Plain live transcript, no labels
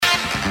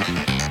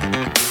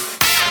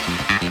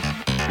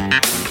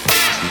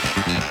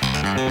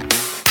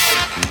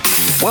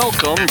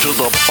Welcome to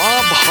the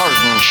Bob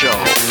Harden Show,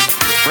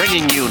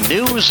 bringing you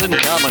news and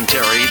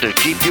commentary to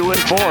keep you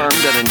informed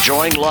and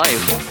enjoying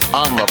life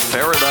on the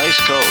Paradise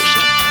Coast.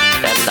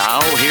 And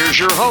now, here's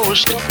your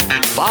host,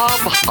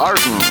 Bob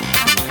Harden.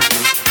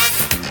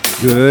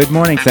 Good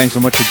morning. Thanks so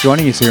much for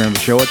joining us here on the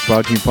show. It's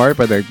brought to you in part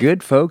by the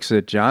good folks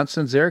at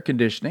Johnson's Air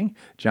Conditioning.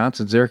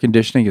 Johnson's Air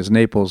Conditioning is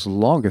Naples'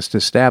 longest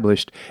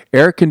established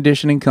air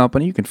conditioning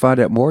company. You can find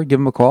out more. Give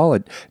them a call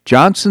at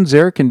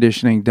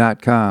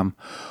johnsonsairconditioning.com.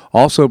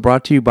 Also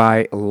brought to you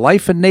by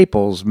Life in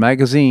Naples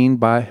magazine.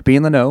 By be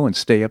in the know and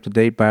stay up to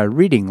date by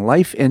reading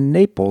Life in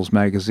Naples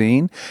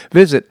magazine.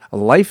 Visit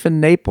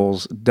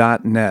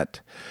lifeinnaples.net.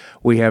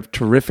 We have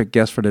terrific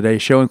guests for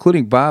today's show,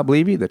 including Bob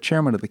Levy, the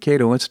chairman of the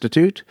Cato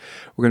Institute.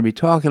 We're going to be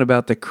talking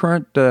about the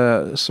current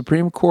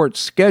Supreme Court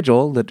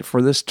schedule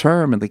for this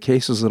term and the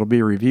cases that will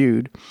be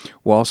reviewed.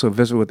 We'll also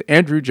visit with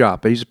Andrew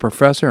Joppa. He's a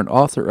professor and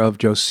author of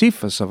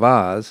Josephus of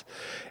Oz.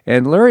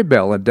 And Larry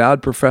Bell,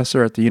 endowed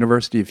professor at the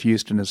University of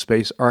Houston in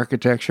space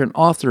architecture and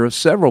author of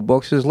several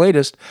books. His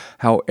latest,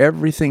 How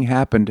Everything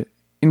Happened,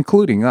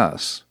 Including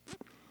Us.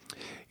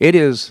 It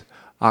is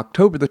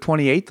October the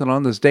 28th, and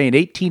on this day in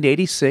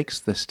 1886,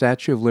 the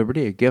Statue of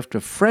Liberty, a gift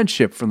of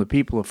friendship from the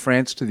people of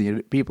France to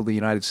the people of the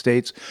United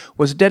States,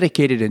 was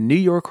dedicated in New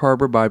York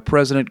Harbor by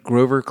President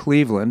Grover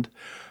Cleveland.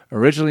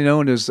 Originally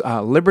known as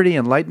Liberty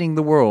Enlightening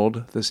the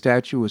World, the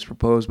statue was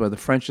proposed by the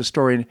French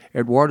historian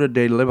Eduardo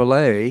de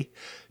Liberté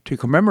to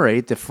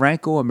commemorate the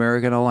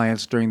Franco-American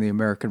alliance during the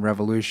American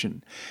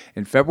Revolution.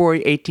 In February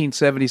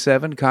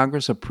 1877,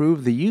 Congress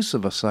approved the use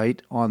of a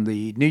site on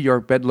the New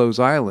York Bedloes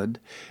Island.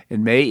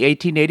 In May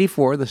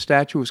 1884, the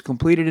statue was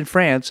completed in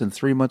France, and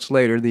 3 months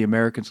later, the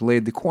Americans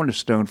laid the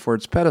cornerstone for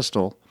its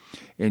pedestal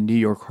in New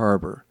York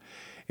Harbor.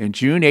 In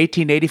June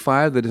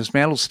 1885, the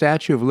dismantled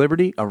Statue of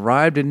Liberty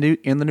arrived in the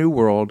New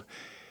World,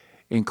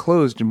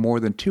 enclosed in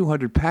more than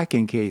 200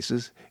 packing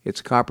cases. Its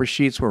copper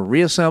sheets were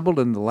reassembled,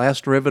 and the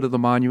last rivet of the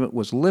monument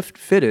was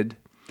lift-fitted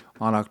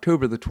on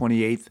October the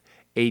 28th,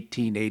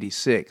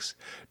 1886.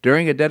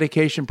 During a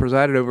dedication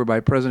presided over by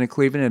President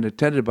Cleveland and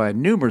attended by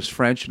numerous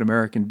French and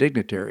American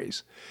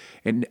dignitaries.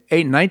 In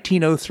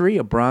 1903,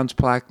 a bronze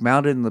plaque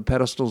mounted in the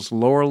pedestal's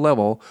lower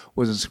level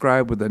was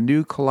inscribed with a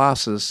new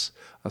Colossus,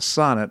 a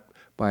sonnet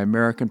by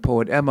American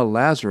poet Emma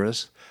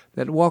Lazarus,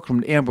 that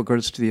welcomed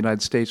immigrants to the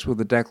United States with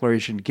the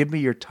declaration, "Give me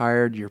your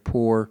tired, your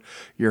poor,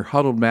 your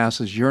huddled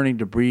masses yearning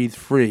to breathe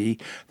free,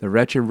 the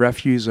wretched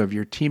refuse of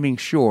your teeming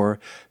shore.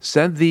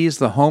 Send these,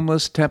 the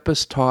homeless,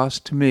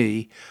 tempest-tossed, to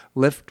me.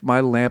 Lift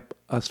my lamp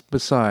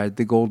beside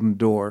the golden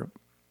door."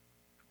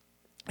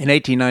 In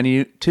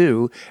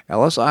 1892,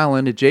 Ellis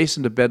Island,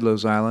 adjacent to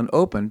Bedloes Island,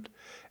 opened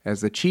as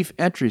the chief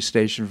entry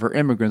station for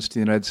immigrants to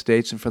the United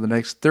States, and for the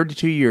next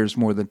 32 years,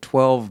 more than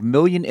 12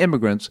 million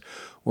immigrants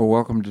were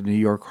welcomed to New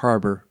York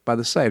Harbor by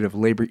the site of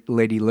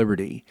Lady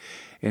Liberty.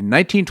 In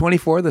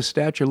 1924, the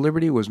Statue of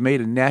Liberty was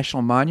made a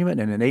national monument,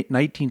 and in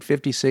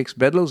 1956,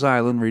 Bedloes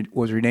Island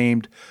was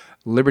renamed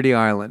Liberty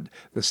Island.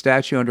 The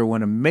statue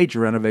underwent a major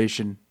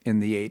renovation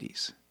in the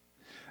 80s.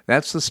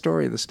 That's the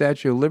story of the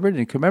Statue of Liberty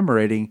and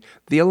commemorating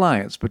the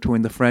alliance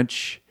between the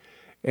French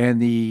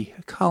and the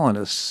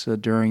colonists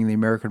during the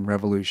American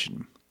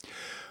Revolution.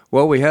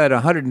 Well, we had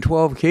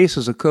 112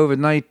 cases of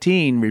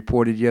COVID-19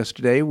 reported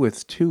yesterday,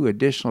 with 2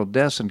 additional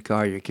deaths in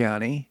Collier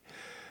County.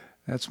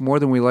 That's more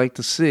than we like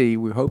to see.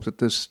 We hope that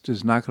this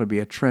is not going to be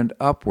a trend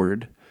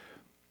upward.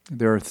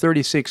 There are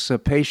 36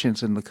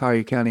 patients in the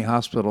Collier County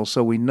Hospital,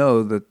 so we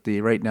know that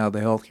right now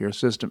the healthcare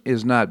system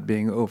is not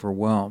being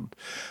overwhelmed.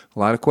 A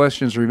lot of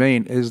questions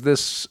remain. Is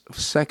this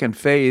second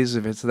phase,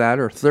 if it's that,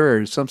 or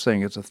third? Some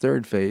saying it's a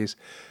third phase.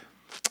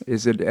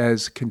 Is it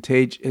as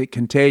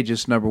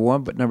contagious, number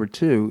one, but number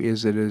two,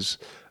 does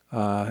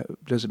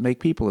it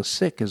make people as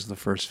sick as the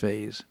first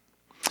phase?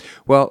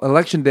 Well,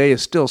 Election Day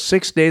is still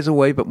 6 days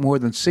away, but more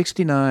than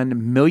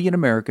 69 million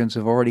Americans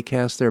have already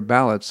cast their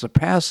ballots,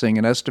 surpassing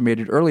an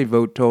estimated early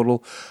vote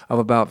total of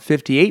about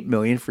 58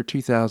 million for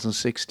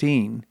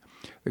 2016.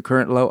 The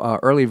current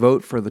early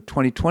vote for the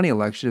 2020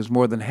 election is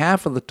more than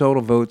half of the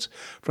total votes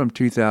from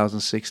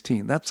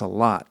 2016. That's a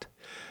lot.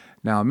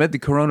 Now, amid the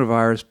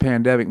coronavirus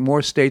pandemic,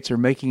 more states are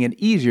making it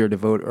easier to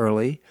vote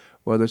early,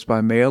 whether it's by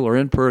mail or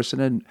in person,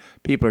 and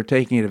people are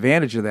taking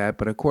advantage of that.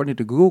 But according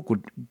to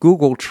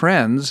Google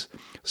Trends,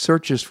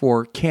 searches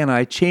for "Can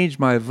I change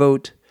my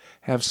vote?"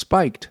 have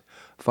spiked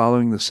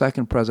following the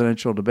second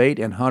presidential debate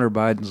and Hunter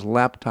Biden's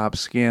laptop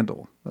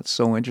scandal. That's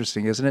so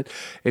interesting, isn't it?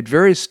 It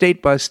varies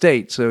state by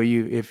state, so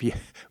if you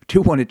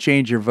do want to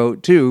change your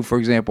vote to, for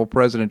example,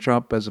 President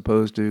Trump as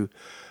opposed to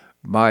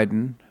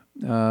Biden,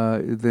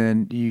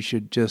 then you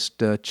should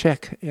just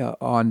check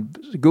on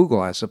Google,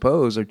 I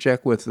suppose, or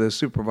check with the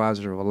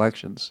supervisor of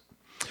elections.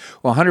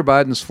 Well, Hunter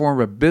Biden's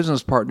former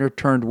business partner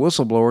turned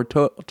whistleblower,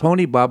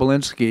 Tony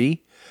Bobulinski,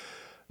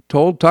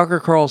 told Tucker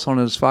Carlson on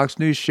his Fox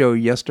News show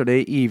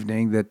yesterday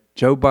evening that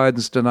Joe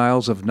Biden's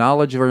denials of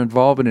knowledge or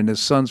involvement in his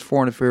son's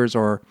foreign affairs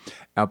are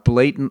a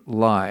blatant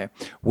lie.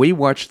 We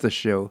watched the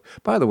show.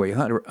 By the way,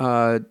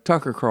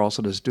 Tucker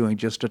Carlson is doing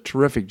just a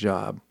terrific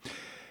job.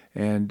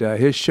 And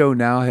his show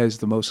now has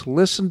the most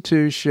listened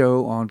to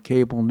show on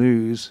cable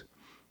news,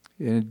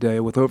 and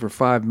with over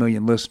 5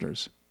 million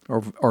listeners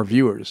or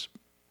viewers.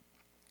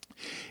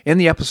 In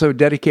the episode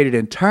dedicated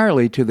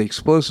entirely to the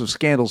explosive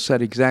scandal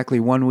set exactly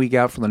 1 week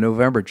out from the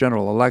November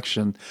general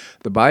election,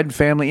 the Biden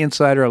family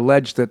insider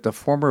alleged that the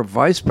former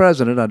vice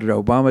president under the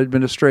Obama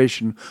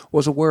administration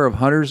was aware of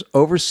Hunter's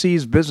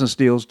overseas business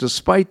deals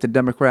despite the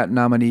Democrat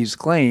nominee's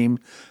claim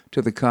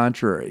to the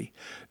contrary.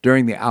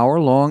 During the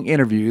hour-long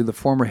interview, the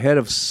former head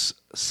of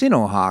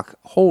Sinohawk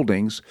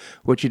Holdings,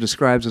 which he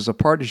describes as a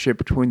partnership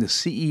between the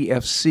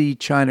CEFC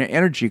China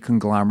energy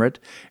conglomerate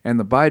and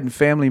the Biden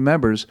family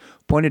members,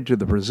 pointed to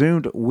the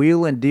presumed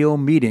wheel and deal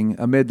meeting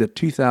amid the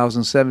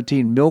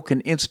 2017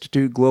 Milken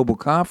Institute Global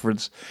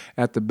Conference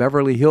at the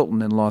Beverly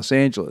Hilton in Los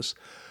Angeles.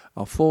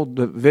 A full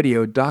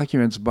video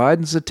documents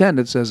Biden's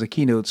attendance as a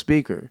keynote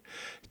speaker.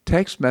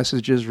 Text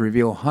messages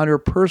reveal Hunter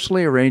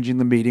personally arranging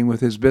the meeting with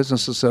his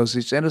business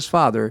associates and his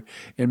father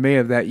in May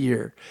of that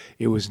year.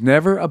 It was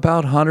never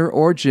about Hunter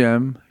or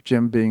Jim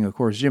being, of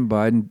course, Jim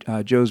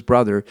Biden, Joe's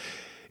brother.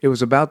 It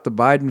was about the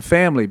Biden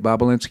family,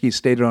 Bobulinski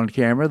stated on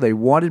camera. They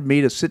wanted me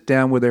to sit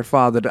down with their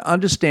father to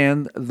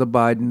understand the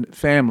Biden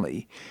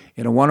family.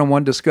 In a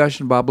one-on-one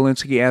discussion,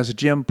 Bobulinski asked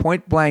Jim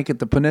point blank at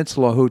the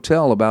Peninsula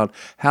Hotel about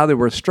how they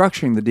were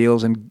structuring the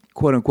deals and,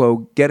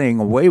 quote-unquote, getting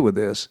away with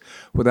this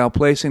without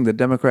placing the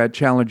Democrat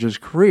challenger's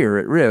career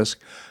at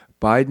risk.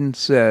 Biden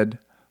said,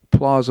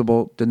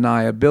 plausible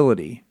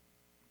deniability,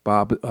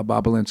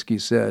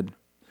 Bobulinski said.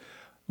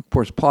 Of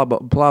course,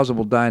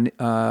 plausible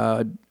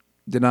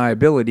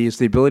deniability is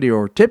the ability,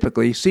 or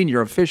typically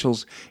senior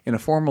officials in a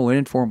formal and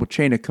informal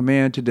chain of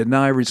command, to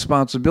deny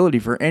responsibility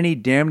for any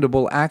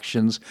damnable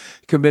actions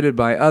committed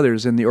by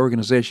others in the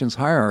organization's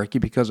hierarchy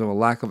because of a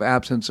lack of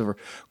absence of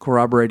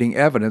corroborating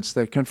evidence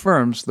that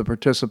confirms the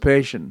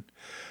participation.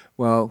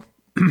 Well,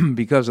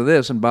 because of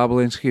this, and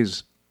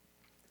Bobulinski's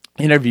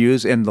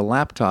interviews and the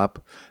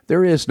laptop,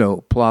 there is no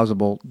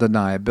plausible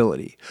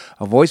deniability.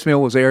 A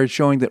voicemail was aired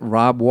showing that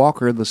Rob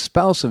Walker, the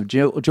spouse of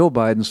Joe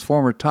Biden's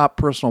former top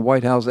personal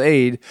White House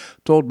aide,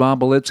 told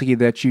Bobulinski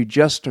that you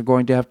just are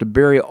going to have to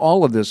bury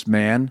all of this,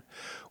 man,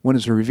 when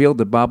it's revealed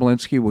that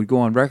Bobulinski would go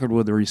on record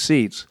with the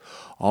receipts.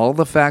 All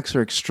the facts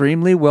are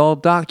extremely well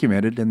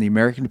documented, and the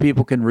American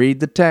people can read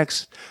the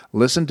text,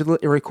 listen to the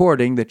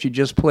recording that you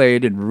just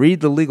played, and read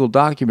the legal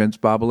documents,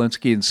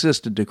 Bobulinski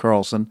insisted to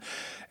Carlson.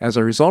 As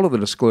a result of the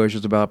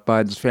disclosures about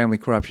Biden's family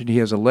corruption, he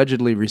has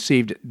allegedly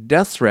received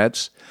death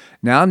threats,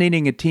 now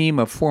needing a team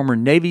of former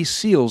Navy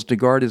SEALs to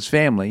guard his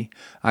family.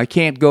 I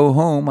can't go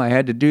home. I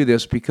had to do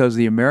this because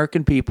the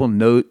American people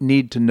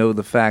need to know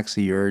the facts,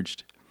 he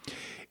urged.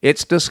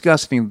 It's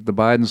disgusting that the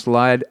Bidens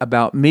lied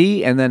about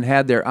me and then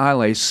had their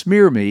allies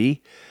smear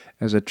me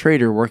as a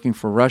traitor working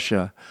for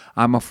Russia.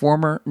 I'm a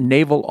former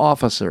naval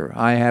officer.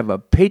 I have a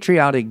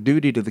patriotic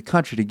duty to the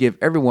country to give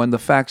everyone the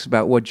facts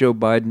about what Joe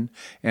Biden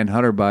and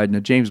Hunter Biden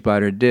and James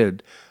Biden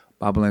did,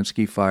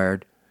 Bobulinski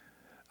fired.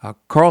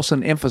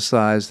 Carlson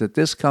emphasized that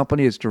this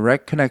company has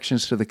direct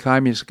connections to the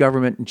communist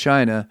government in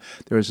China.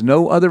 There is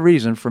no other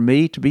reason for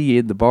me to be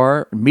in the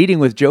bar meeting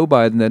with Joe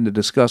Biden than to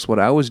discuss what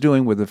I was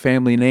doing with the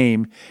family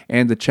name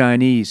and the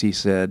Chinese, he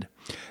said.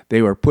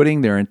 They were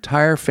putting their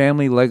entire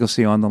family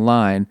legacy on the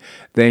line.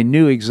 They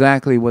knew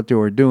exactly what they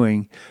were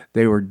doing.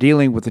 They were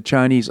dealing with a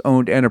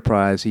Chinese-owned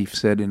enterprise, he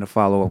said in a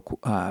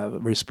follow-up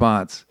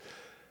response,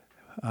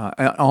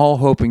 all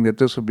hoping that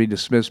this would be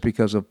dismissed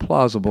because of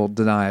plausible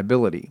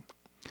deniability.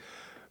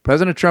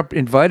 President Trump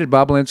invited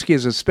Bobulinski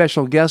as a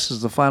special guest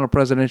as the final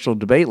presidential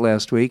debate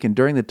last week, and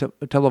during the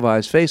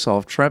televised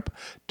face-off, Trump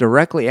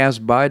directly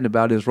asked Biden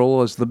about his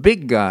role as the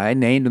big guy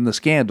named in the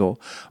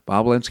scandal.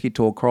 Bobulinski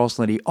told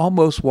Carlson that he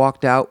almost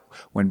walked out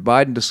when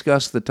Biden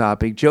discussed the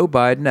topic. Joe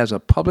Biden, as a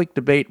public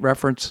debate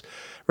referencing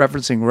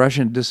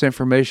Russian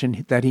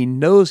disinformation, that he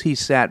knows he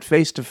sat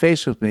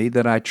face-to-face with me,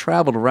 that I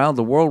traveled around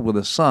the world with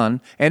his son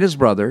and his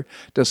brother.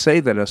 To say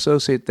that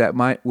associate that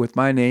with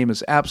my name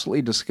is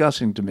absolutely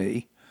disgusting to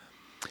me.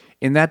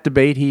 In that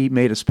debate, he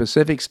made a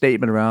specific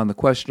statement around the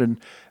question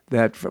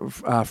that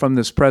from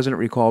this president,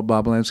 recalled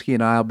Bobulinski,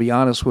 and I'll be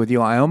honest with you,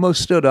 I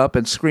almost stood up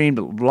and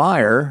screamed,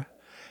 liar,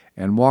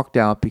 and walked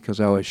out because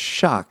I was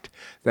shocked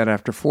that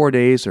after 4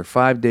 days or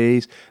 5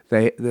 days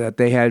that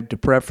they had to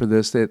prep for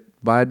this, that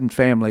Biden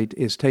family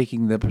is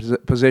taking the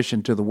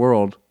position to the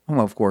world,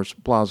 well, of course,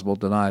 plausible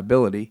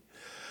deniability.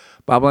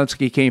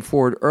 Bobulinski came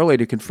forward early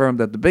to confirm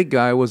that the big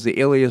guy was the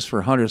alias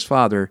for Hunter's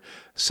father,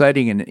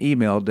 citing an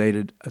email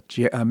dated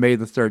May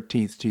the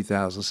 13th,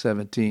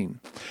 2017.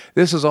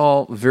 This is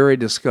all very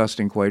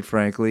disgusting, quite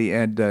frankly,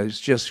 and it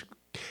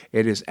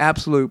is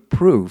absolute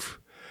proof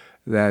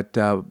that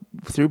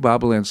through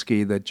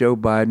Bobulinski that Joe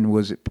Biden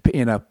was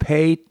in a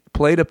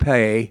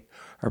pay-to-play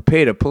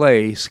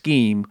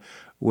scheme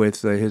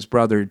with his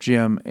brother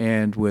Jim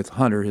and with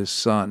Hunter, his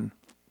son,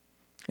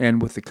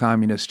 and with the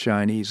communist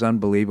Chinese.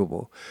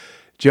 Unbelievable.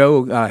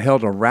 Joe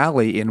held a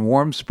rally in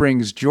Warm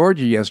Springs,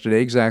 Georgia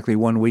yesterday, exactly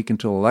 1 week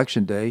until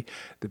Election Day.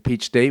 The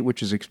Peach State,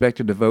 which is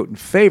expected to vote in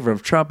favor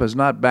of Trump, has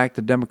not backed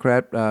the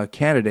Democrat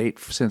candidate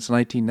since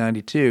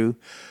 1992.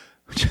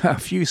 A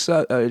few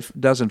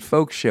dozen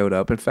folks showed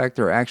up. In fact,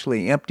 there are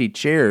actually empty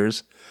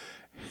chairs,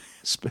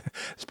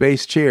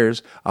 space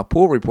chairs. A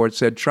poll report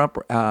said Trump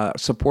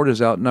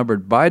supporters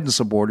outnumbered Biden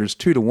supporters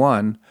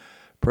 2-1,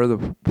 per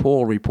the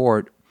poll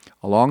report.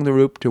 Along the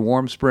route to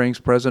Warm Springs,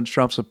 President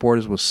Trump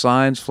supporters with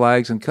signs,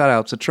 flags, and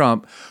cutouts of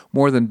Trump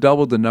more than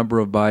doubled the number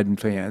of Biden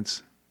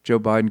fans. Joe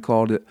Biden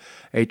called it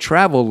a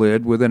travel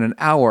lid within an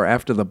hour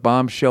after the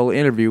bombshell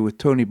interview with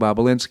Tony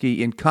Bobulinski.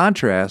 In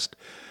contrast,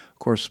 of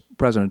course,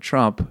 President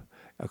Trump,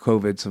 a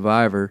COVID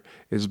survivor,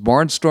 is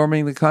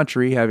barnstorming the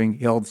country, having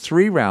held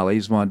 3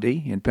 rallies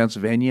Monday in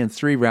Pennsylvania and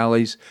 3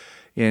 rallies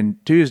in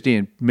Tuesday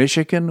in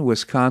Michigan,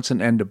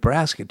 Wisconsin, and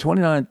Nebraska.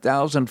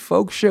 29,000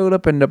 folks showed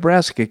up in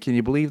Nebraska. Can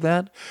you believe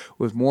that?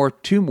 With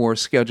 2 more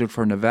scheduled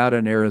for Nevada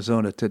and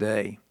Arizona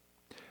today.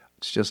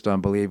 It's just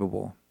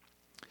unbelievable.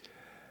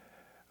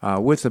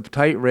 With the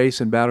tight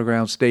race in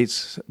battleground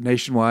states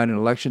nationwide and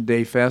Election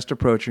Day fast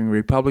approaching,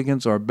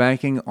 Republicans are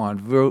banking on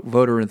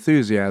voter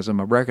enthusiasm.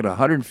 A record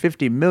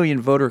 150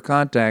 million voter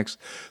contacts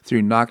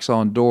through knocks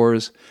on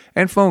doors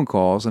and phone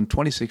calls, and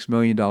 $26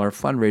 million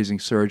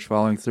fundraising surge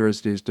following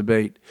Thursday's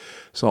debate.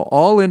 So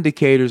all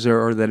indicators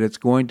are that it's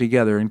going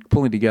together and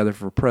pulling together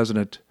for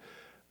President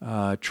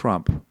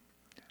Trump.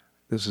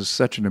 This is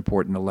such an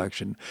important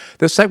election.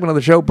 This segment of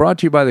the show brought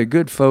to you by the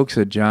good folks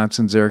at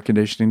Johnson's Air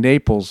Conditioning,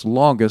 Naples'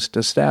 longest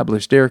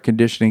established air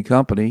conditioning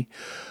company.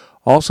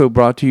 Also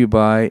brought to you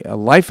by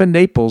Life in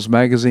Naples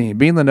magazine.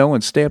 Be in the know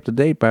and stay up to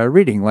date by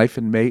reading Life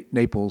in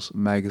Naples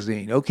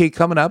magazine. Okay,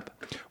 coming up,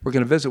 we're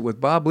going to visit with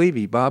Bob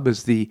Levy. Bob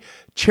is the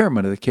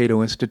chairman of the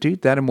Cato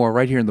Institute. That and more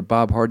right here in the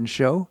Bob Harden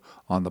Show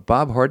on the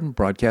Bob Harden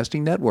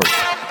Broadcasting Network.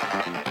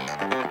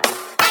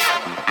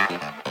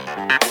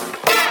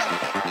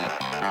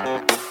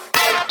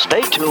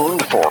 Stay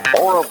tuned for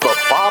more of the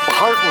Bob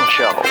Harden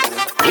Show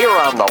here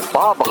on the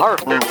Bob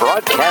Harden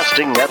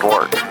Broadcasting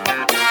Network.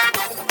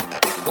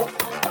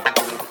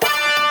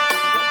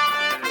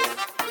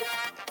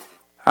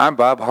 I'm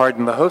Bob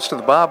Harden, the host of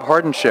the Bob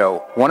Harden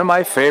Show. One of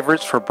my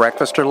favorites for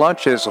breakfast or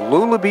lunch is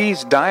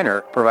Lulabee's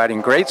Diner,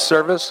 providing great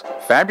service,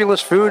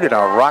 fabulous food, and a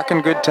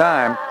rockin' good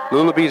time.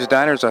 Lulabee's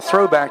Diner is a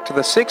throwback to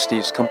the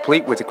 60s,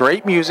 complete with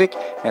great music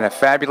and a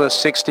fabulous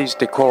 60s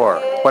decor.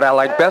 What I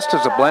like best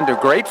is a blend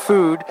of great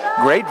food,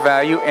 great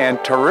value,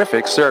 and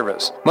terrific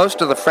service.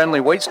 Most of the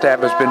friendly waitstaff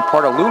has been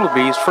part of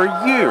Lulabee's for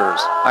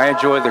years. I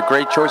enjoy the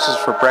great choices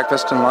for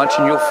breakfast and lunch,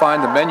 and you'll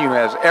find the menu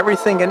has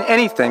everything and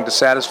anything to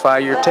satisfy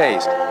your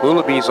taste.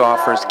 Lulabee's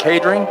offers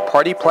catering,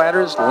 party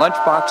platters, lunch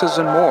boxes,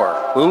 and more.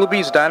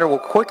 Lulabee's Diner will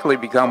quickly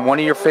become one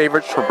of your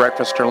favorites for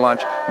breakfast or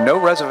lunch. No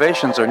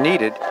reservations are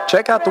needed.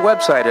 Check out the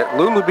website at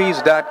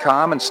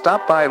lulabees.com and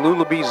stop by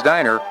Lulabee's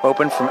Diner,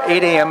 open from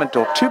 8 a.m.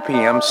 until 2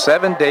 p.m.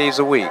 7 days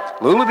a week.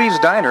 Lulabee's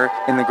Diner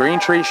in the Green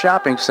Tree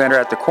Shopping Center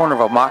at the corner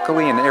of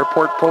Immokalee and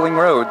Airport Pulling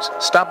Roads.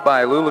 Stop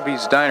by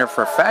Lulabee's Diner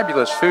for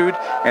fabulous food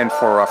and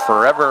for a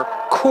forever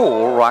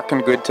cool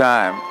rockin' good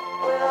time.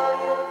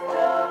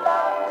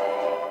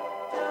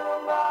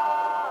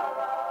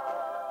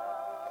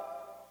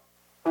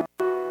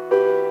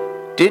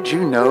 Did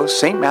you know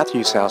St.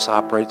 Matthew's House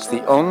operates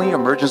the only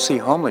emergency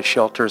homeless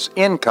shelters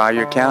in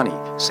Collier County?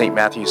 St.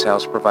 Matthew's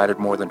House provided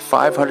more than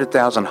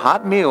 500,000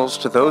 hot meals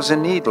to those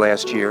in need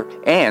last year,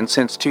 and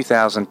since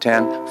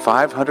 2010,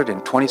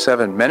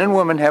 527 men and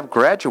women have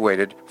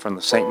graduated from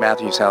the St.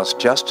 Matthew's House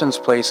Justin's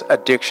Place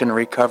Addiction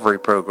Recovery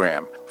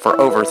Program. For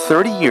over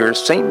 30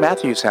 years, St.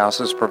 Matthew's House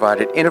has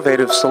provided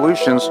innovative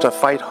solutions to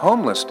fight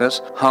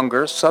homelessness,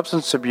 hunger,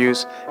 substance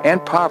abuse,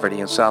 and poverty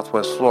in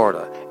Southwest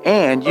Florida.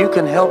 And you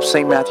can help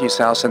St. Matthew's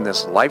House in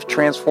this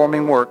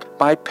life-transforming work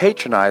by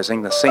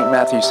patronizing the St.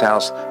 Matthew's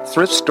House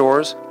thrift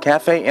stores,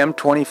 Cafe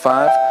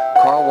M25,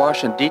 car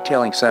wash and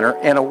detailing center,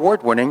 and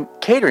award-winning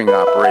catering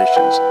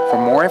operations. For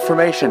more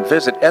information,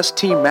 visit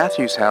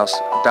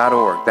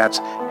stmatthewshouse.org. That's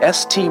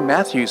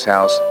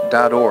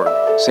stmatthewshouse.org.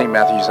 St.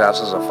 Matthew's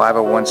House is a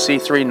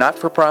 501c3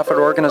 not-for-profit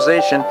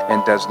organization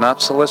and does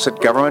not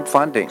solicit government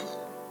funding.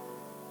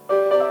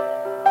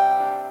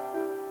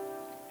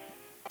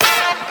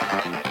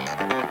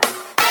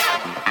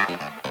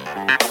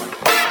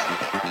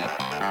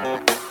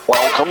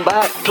 Welcome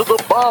back to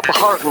the Bob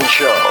Harden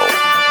Show.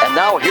 And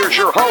now here's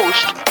your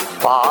host,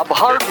 Bob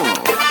Harden.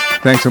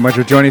 Thanks so much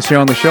for joining us here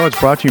on the show. It's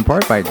brought to you in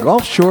part by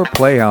Gulf Shore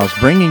Playhouse,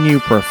 bringing you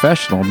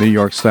professional New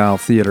York-style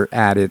theater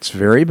at its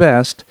very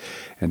best.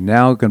 And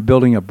now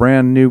building a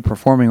brand new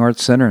performing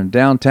arts center in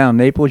downtown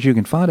Naples. You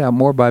can find out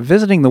more by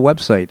visiting the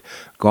website,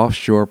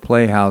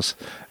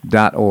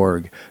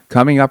 gulfshoreplayhouse.org.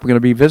 Coming up, we're going to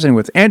be visiting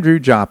with Andrew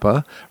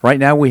Joppa. Right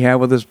now we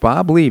have with us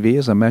Bob Levy,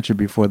 as I mentioned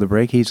before the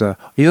break. He's an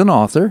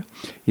author.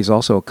 He's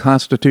also a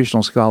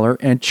constitutional scholar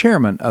and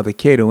chairman of the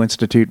Cato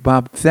Institute.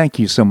 Bob, thank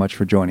you so much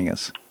for joining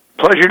us.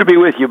 Pleasure to be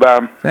with you,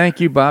 Bob. Thank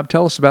you, Bob.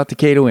 Tell us about the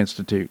Cato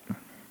Institute.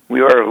 We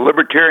are a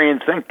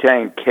libertarian think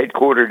tank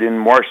headquartered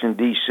in Washington,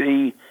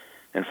 D.C.,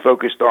 and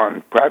focused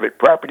on private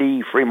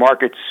property, free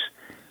markets,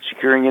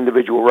 securing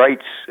individual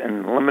rights,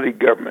 and limited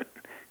government.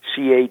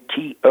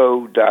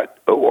 CATO.org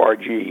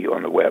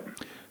on the web.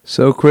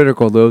 So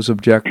critical, those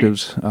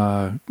objectives.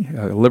 A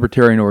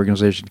libertarian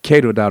organization,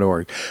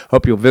 Cato.org.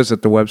 Hope you'll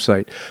visit the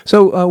website.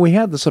 So we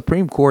have the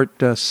Supreme Court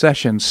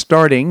session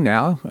starting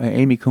now.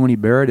 Amy Coney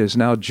Barrett has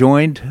now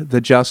joined the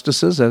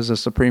justices as a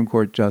Supreme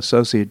Court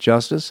Associate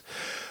Justice.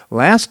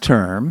 Last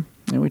term,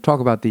 and we talk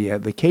about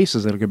the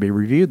cases that are going to be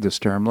reviewed this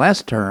term.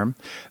 Last term,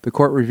 the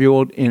court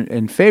reviewed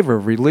in favor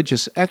of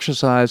religious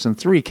exercise in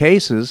 3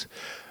 cases.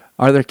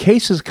 Are there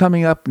cases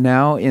coming up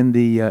now in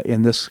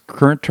this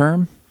current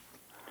term?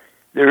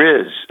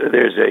 There is.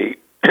 There's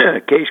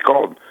a case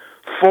called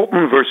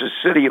Fulton versus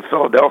City of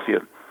Philadelphia,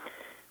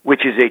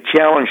 which is a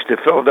challenge to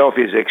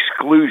Philadelphia's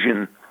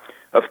exclusion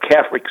of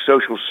Catholic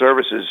social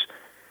services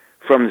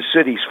from the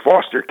city's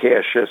foster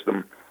care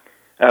system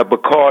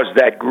because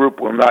that group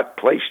will not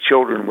place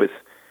children with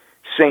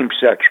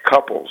same-sex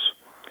couples.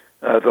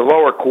 The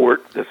lower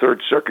court, the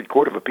Third Circuit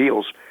Court of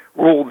Appeals,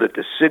 ruled that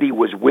the city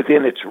was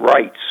within its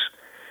rights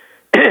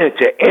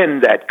to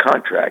end that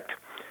contract,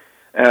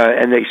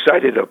 and they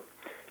cited a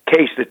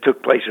case that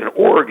took place in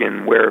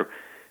Oregon where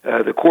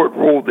the court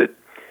ruled that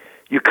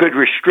you could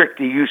restrict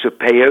the use of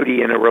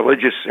peyote in a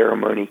religious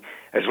ceremony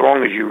as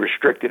long as you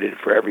restricted it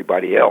for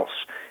everybody else,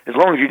 as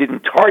long as you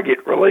didn't target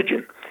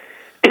religion.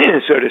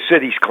 So the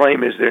city's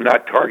claim is they're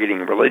not targeting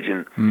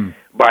religion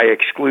by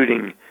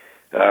excluding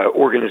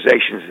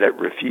organizations that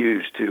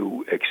refuse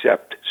to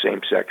accept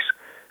same-sex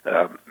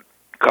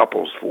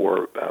couples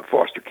for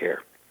foster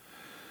care.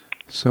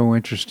 So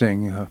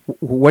interesting.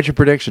 What's your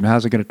prediction?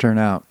 How's it going to turn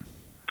out?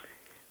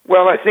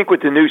 Well, I think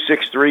with the new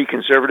 6-3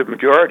 conservative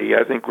majority,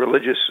 I think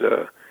religious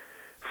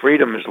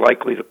freedom is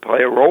likely to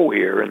play a role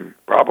here, and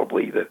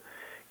probably the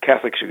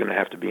Catholics are going to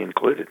have to be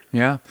included.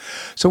 Yeah.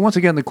 So once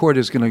again, the court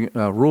is going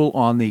to rule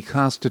on the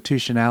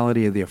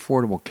constitutionality of the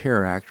Affordable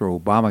Care Act, or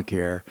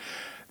Obamacare.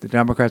 The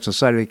Democrats have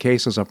cited the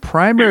case as a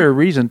primary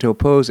reason to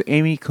oppose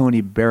Amy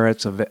Coney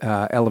Barrett's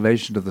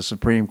elevation to the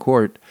Supreme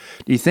Court.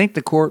 Do you think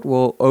the court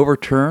will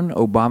overturn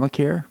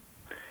Obamacare?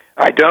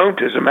 I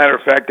don't. As a matter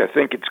of fact, I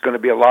think it's going to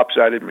be a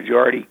lopsided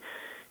majority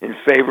in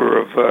favor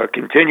of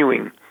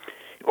continuing,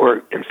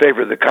 or in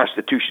favor of the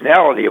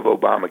constitutionality of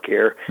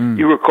Obamacare.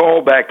 You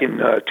recall back in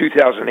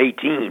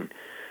 2018,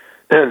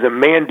 the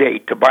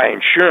mandate to buy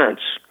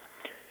insurance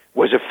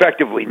was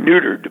effectively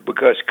neutered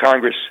because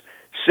Congress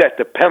set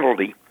the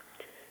penalty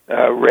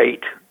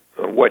rate,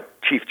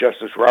 what Chief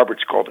Justice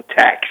Roberts called a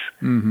tax,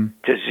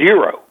 to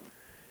 0.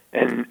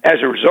 And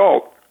as a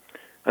result,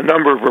 a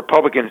number of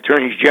Republican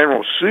attorneys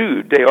general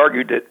sued. They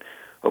argued that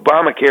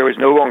Obamacare was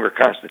no longer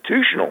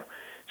constitutional,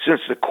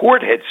 since the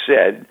court had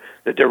said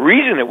that the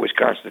reason it was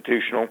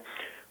constitutional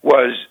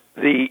was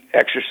the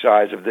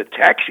exercise of the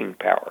taxing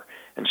power.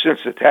 And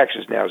since the tax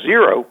is now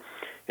 0,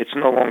 it's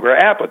no longer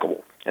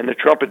applicable. And the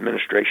Trump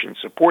administration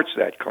supports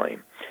that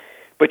claim.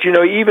 But,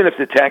 even if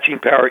the taxing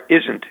power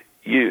isn't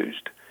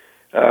used,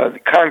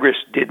 Congress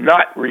did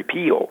not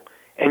repeal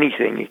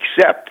anything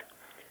except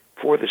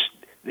for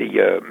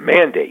the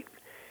mandate,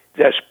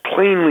 thus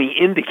plainly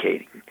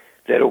indicating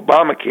that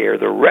Obamacare,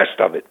 the rest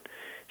of it,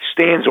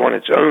 stands on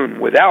its own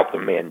without the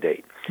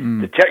mandate.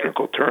 The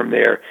technical term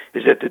there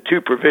is that the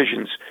two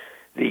provisions,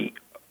 the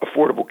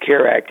Affordable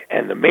Care Act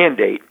and the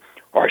mandate,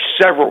 are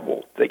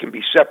severable. They can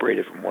be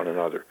separated from one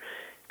another.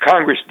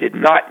 Congress did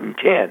not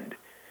intend,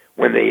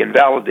 when they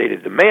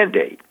invalidated the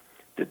mandate,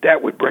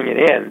 that would bring an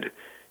end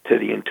to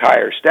the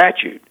entire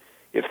statute.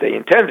 If they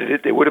intended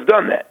it, they would have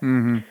done that.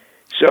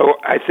 So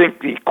I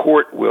think the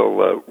court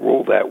will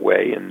rule that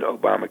way, and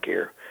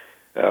Obamacare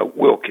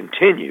will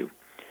continue,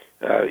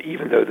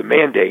 even though the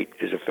mandate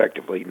is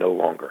effectively no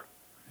longer.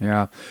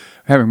 Yeah.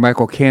 Having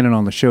Michael Cannon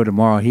on the show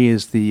tomorrow. He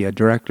is the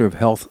Director of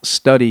Health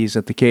Studies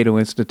at the Cato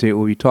Institute.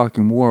 We'll be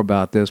talking more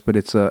about this, but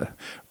it's,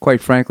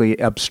 quite frankly,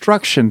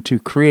 obstruction to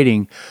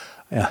creating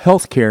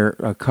health care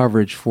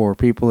coverage for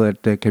people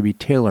that can be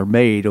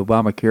tailor-made.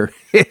 Obamacare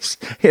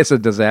is a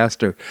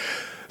disaster.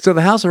 So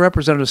the House of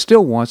Representatives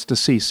still wants to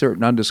see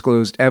certain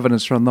undisclosed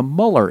evidence from the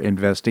Mueller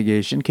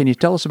investigation. Can you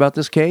tell us about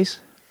this case?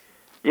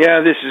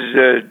 Yeah, this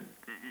is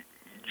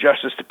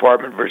Justice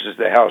Department versus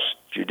the House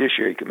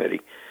Judiciary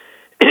Committee.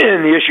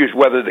 And the issue is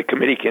whether the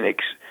committee can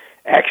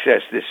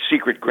access this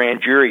secret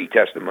grand jury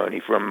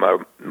testimony from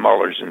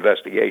Mueller's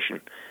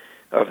investigation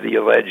of the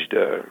alleged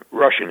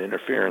Russian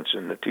interference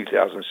in the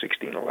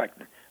 2016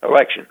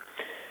 election.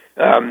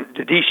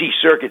 The D.C.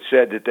 Circuit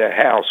said that the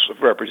House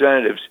of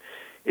Representatives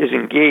is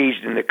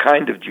engaged in the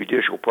kind of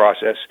judicial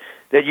process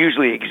that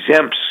usually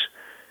exempts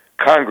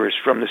Congress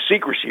from the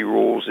secrecy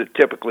rules that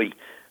typically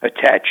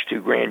attach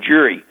to grand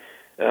jury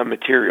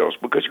materials,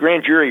 because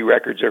grand jury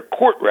records are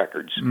court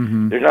records.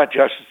 They're not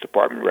Justice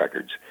Department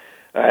records.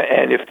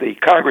 And if the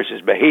Congress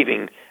is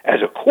behaving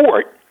as a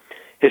court,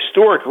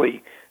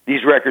 historically,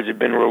 these records have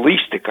been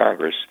released to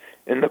Congress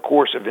in the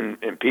course of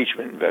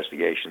impeachment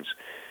investigations.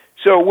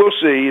 So we'll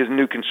see. As a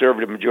new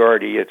conservative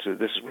majority,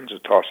 this one's a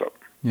toss-up.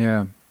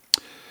 Yeah.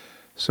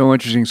 So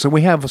interesting. So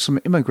we have some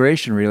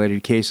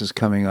immigration-related cases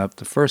coming up.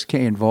 The first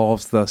case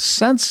involves the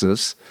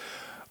census.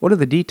 What are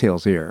the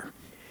details here?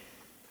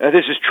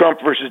 This is Trump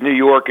versus New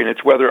York, and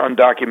it's whether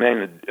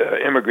undocumented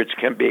immigrants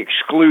can be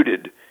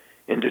excluded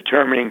in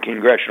determining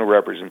congressional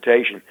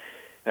representation.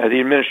 The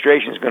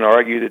administration is going to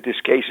argue that this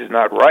case is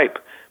not ripe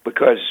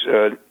because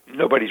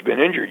nobody's been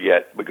injured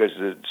yet, because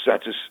the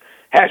census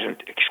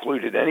hasn't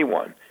excluded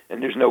anyone,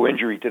 and there's no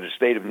injury to the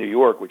state of New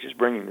York, which is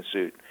bringing the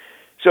suit.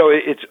 So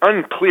it's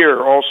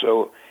unclear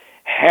also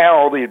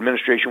how the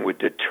administration would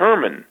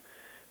determine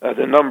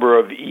the number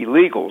of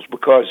illegals,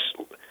 because,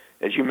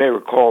 as you may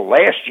recall,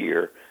 last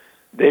year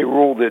they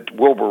ruled that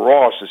Wilbur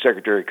Ross, the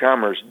Secretary of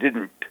Commerce,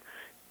 didn't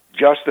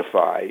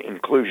justify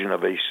inclusion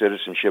of a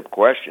citizenship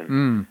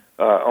question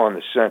on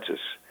the census.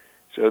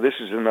 So this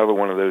is another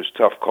one of those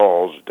tough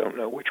calls. Don't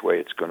know which way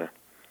it's going to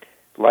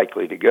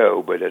likely to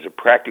go, but as a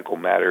practical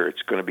matter,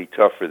 it's going to be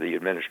tough for the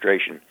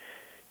administration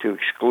to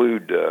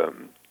exclude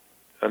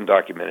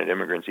undocumented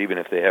immigrants, even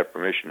if they have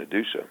permission to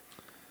do so.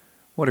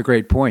 What a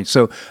great point.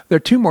 So there are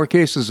two more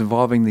cases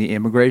involving the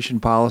immigration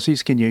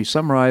policies. Can you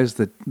summarize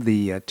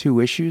the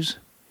two issues?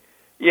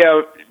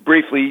 Yeah,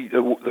 briefly,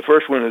 the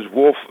first one is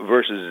Wolf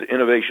versus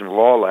Innovation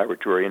Law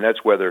Laboratory, and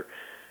that's whether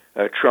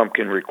Trump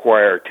can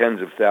require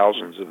tens of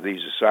thousands of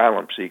these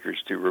asylum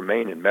seekers to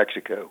remain in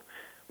Mexico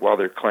while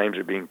their claims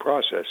are being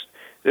processed.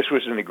 This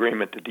was an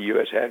agreement that the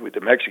U.S. had with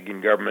the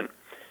Mexican government.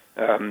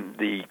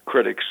 The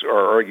critics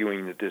are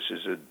arguing that this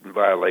is a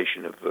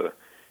violation of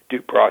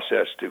due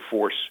process to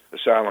force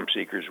asylum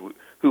seekers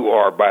who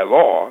are, by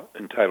law,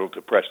 entitled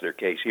to press their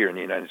case here in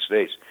the United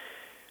States,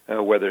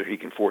 whether he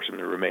can force them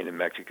to remain in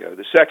Mexico.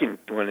 The second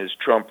one is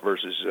Trump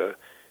versus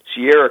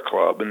Sierra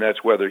Club, and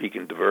that's whether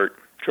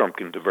Trump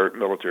can divert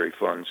military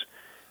funds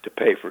to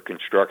pay for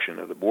construction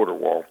of the border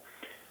wall.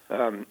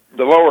 The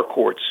lower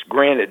courts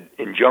granted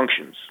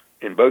injunctions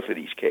in both of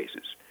these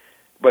cases,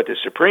 but the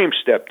Supreme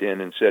stepped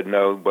in and said,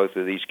 no, both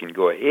of these can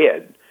go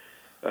ahead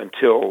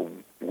until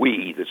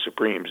we, the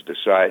Supremes,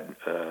 decide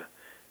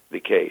the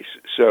case.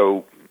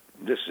 So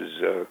this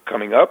is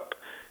coming up.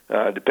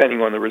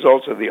 Depending on the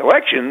results of the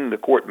election, the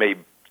court may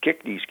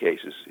kick these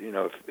cases.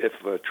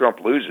 If Trump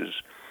loses,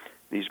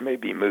 these may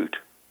be moot.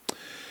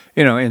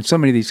 In so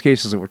many of these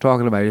cases that we're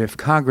talking about, if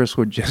Congress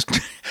would just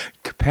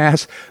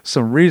pass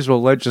some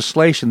reasonable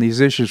legislation, these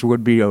issues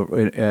would be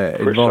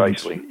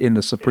involved in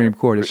the Supreme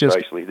Court. It's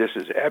precisely. This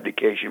is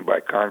abdication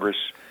by Congress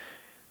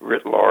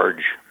writ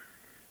large.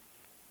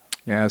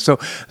 Yeah, so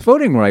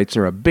voting rights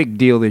are a big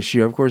deal this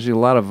year. Of course, there's a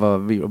lot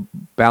of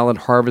ballot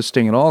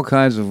harvesting and all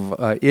kinds of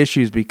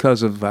issues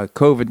because of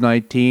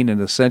COVID-19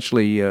 and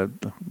essentially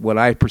what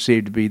I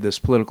perceive to be this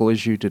political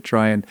issue to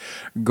try and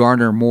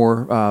garner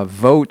more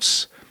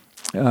votes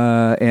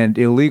and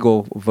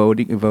illegal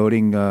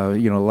voting.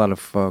 A lot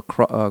of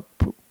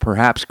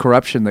perhaps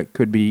corruption that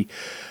could be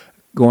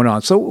going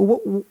on.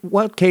 So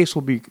what case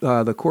will be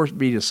the court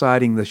be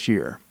deciding this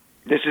year?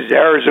 This is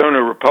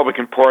Arizona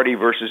Republican Party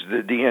versus the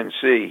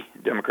DNC,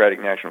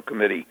 Democratic National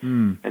Committee,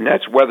 and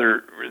that's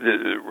whether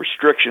the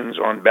restrictions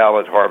on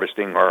ballot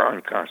harvesting are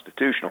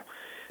unconstitutional.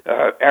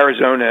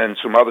 Arizona and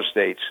some other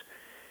states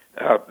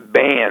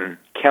ban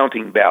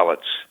counting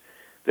ballots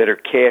that are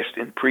cast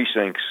in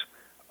precincts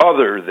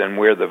other than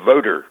where the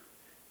voter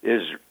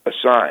is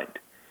assigned,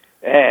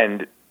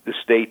 and the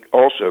state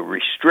also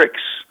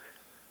restricts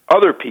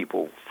other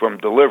people from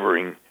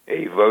delivering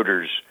a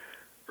voter's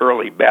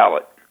early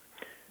ballot.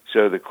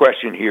 So the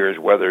question here is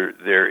whether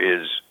there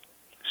is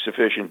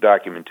sufficient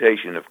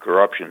documentation of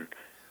corruption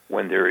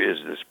when there is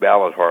this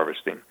ballot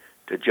harvesting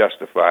to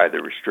justify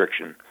the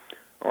restriction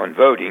on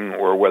voting,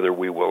 or whether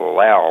we will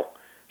allow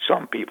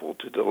some people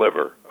to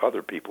deliver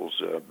other people's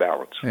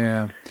ballots.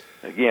 Yeah.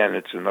 Again,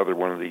 it's another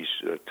one of these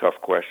tough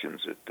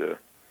questions that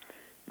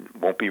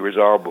won't be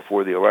resolved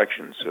before the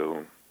election,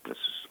 so this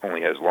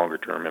only has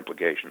longer-term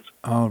implications.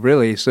 Oh,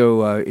 really?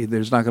 So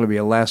there's not going to be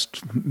a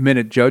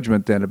last-minute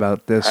judgment then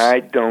about this?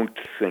 I don't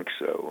think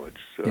so.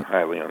 It's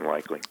highly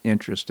unlikely.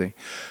 Interesting.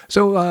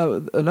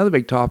 So another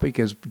big topic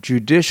is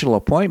judicial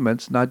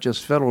appointments, not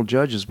just federal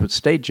judges, but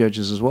state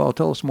judges as well.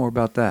 Tell us more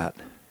about that.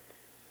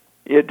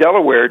 Yeah,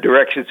 Delaware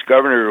directs its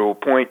governor to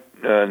appoint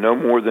no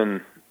more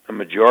than a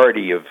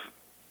majority of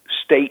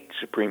state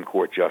Supreme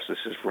Court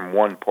justices from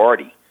one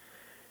party,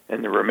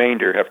 and the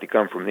remainder have to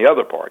come from the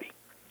other party.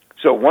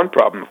 So one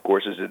problem, of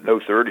course, is that no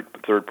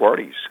third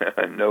parties,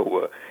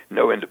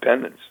 no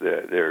independents.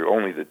 They're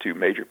only the two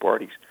major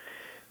parties.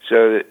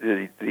 So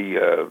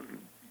the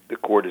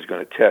court is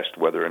going to test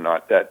whether or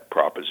not that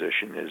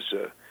proposition is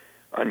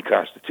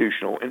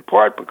unconstitutional, in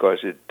part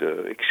because it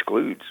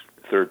excludes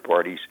third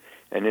parties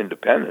and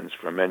independents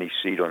from any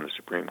seat on the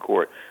Supreme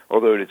Court.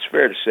 Although it's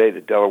fair to say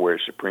that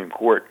Delaware's Supreme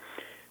Court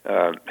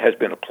has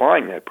been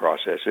applying that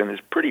process and is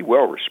pretty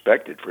well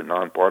respected for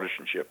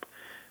nonpartisanship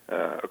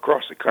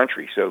across the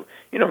country. So,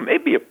 it may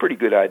be a pretty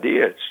good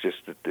idea. It's just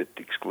that it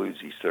excludes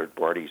these third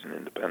parties and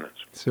independents.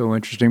 So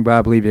interesting.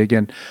 Bob Levy,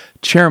 again,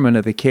 chairman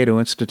of the Cato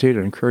Institute.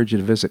 I encourage you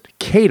to visit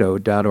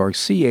cato.org,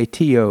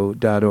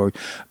 cato.org.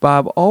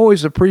 Bob,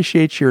 always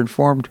appreciate your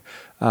informed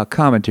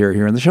commentary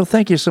here on the show.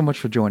 Thank you so much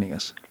for joining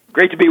us.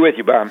 Great to be with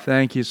you, Bob.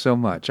 Thank you so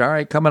much. All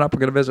right, coming up, we're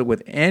going to visit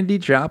with Andy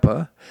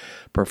Joppa,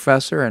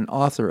 professor and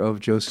author of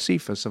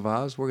Josephus of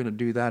Oz. We're going to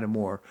do that and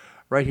more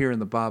right here in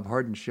the Bob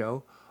Harden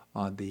Show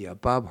on the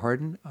Bob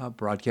Harden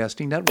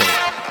Broadcasting Network.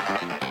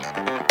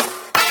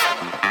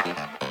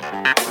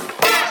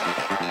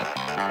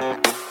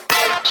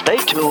 Stay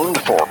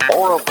tuned for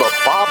more of the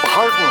Bob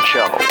Harden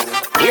Show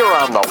here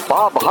on the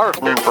Bob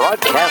Harden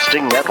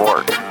Broadcasting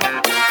Network.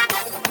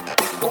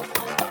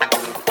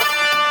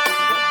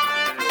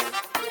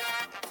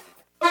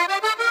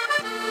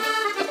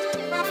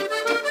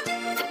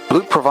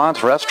 Blue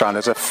Provence Restaurant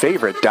is a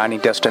favorite dining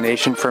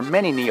destination for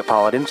many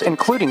Neapolitans,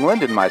 including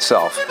Linda and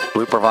myself.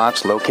 Blue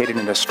Provence, located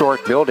in a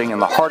historic building in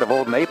the heart of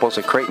Old Naples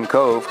at Creighton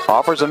Cove,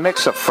 offers a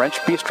mix of French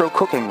bistro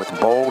cooking with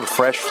bold,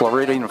 fresh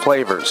Floridian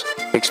flavors.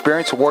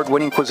 Experience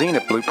award-winning cuisine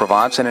at Blue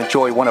Provence and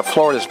enjoy one of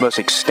Florida's most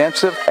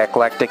extensive,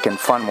 eclectic, and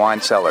fun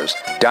wine cellars.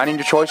 Dining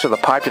your choice of the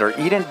popular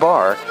Eat-In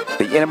Bar,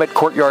 the intimate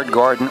Courtyard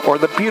Garden, or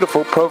the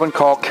beautiful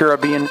Provencal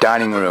Caribbean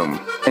Dining Room.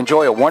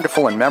 Enjoy a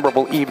wonderful and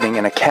memorable evening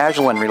in a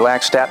casual and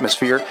relaxed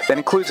atmosphere that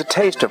includes a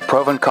taste of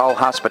Provencal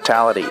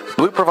hospitality.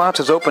 Blue Provence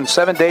is open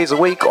 7 days a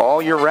week,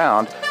 all year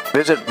round.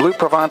 Visit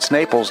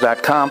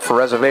BlueProvenceNaples.com for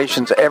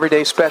reservations,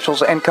 everyday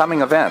specials, and coming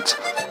events.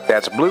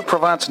 That's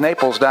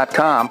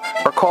BlueProvenceNaples.com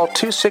or call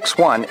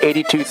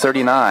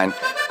 261-8239.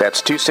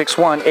 That's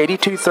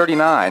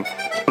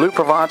 261-8239. Blue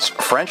Provence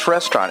French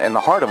Restaurant in the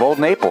heart of Old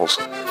Naples.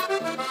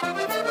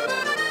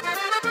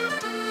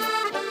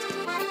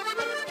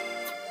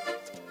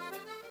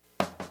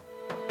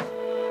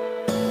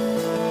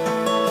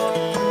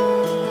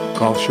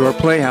 Gulf Shore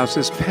Playhouse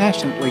is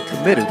passionately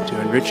committed to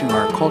enriching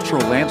our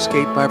cultural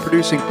landscape by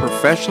producing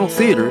professional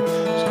theater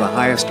to the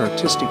highest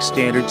artistic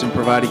standards and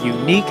providing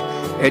unique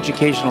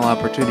educational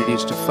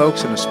opportunities to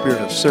folks in a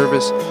spirit of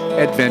service,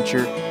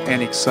 adventure,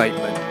 and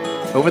excitement.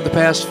 Over the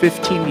past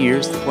 15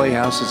 years, the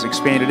Playhouse has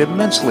expanded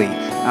immensely,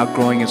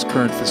 outgrowing its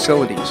current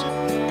facilities.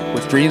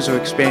 With dreams of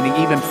expanding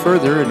even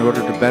further in order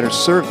to better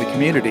serve the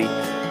community,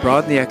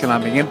 broaden the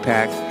economic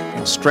impact,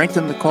 and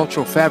strengthen the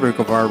cultural fabric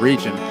of our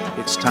region,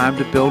 it's time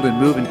to build and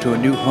move into a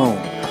new home.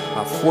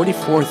 A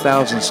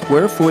 44,000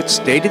 square foot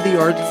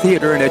state-of-the-art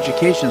theater and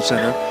education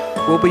center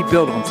will be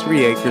built on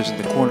 3 acres at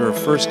the corner of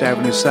First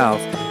Avenue South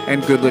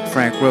and Goodlet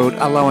Frank Road,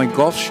 allowing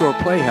Gulf Shore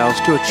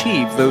Playhouse to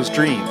achieve those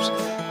dreams.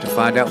 To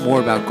find out more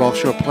about Gulf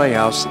Shore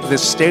Playhouse,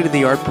 this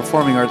state-of-the-art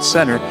performing arts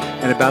center,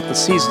 and about the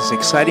season's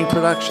exciting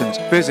productions,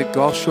 visit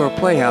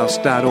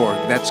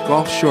GulfShorePlayhouse.org. That's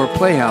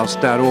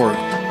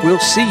GulfShorePlayhouse.org. We'll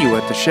see you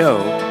at the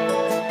show.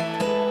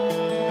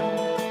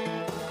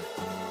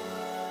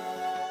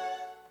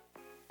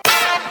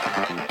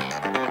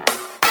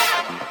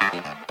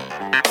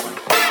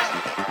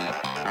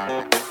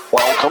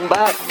 Welcome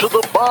back to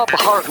the Bob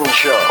Harden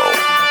Show.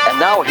 And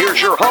now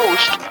here's your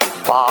host,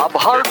 Bob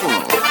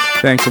Harden.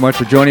 Thanks so much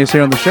for joining us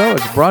here on the show.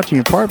 It's brought to you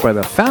in part by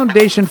the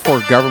Foundation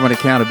for Government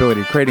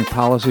Accountability, creating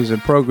policies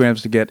and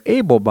programs to get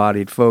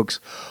able-bodied folks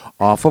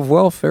off of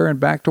welfare and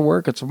back to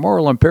work. It's a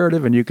moral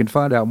imperative, and you can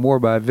find out more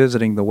by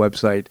visiting the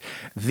website,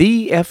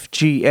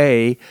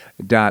 thefga.org.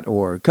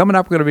 Coming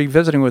up, we're going to be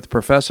visiting with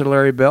Professor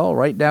Larry Bell.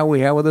 Right now we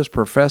have with us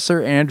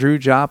Professor Andrew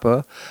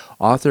Joppa,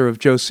 author of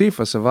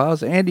Josephus of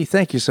Oz. Andy,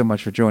 thank you so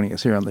much for joining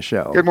us here on the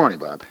show. Good morning,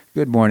 Bob.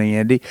 Good morning,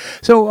 Andy.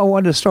 So I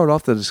wanted to start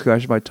off the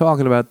discussion by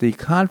talking about the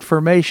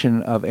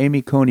confirmation of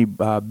Amy Coney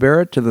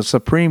Barrett to the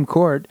Supreme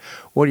Court.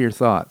 What are your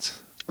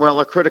thoughts? Well,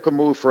 a critical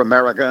move for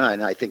America,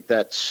 and I think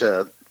that's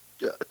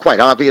quite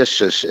obvious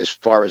as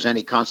far as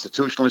any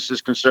constitutionalist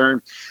is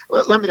concerned.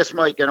 Well, let me just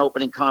make an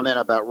opening comment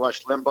about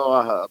Rush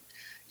Limbaugh.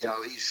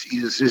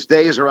 His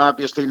days are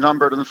obviously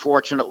numbered,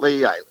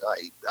 unfortunately. I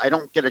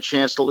don't get a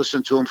chance to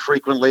listen to him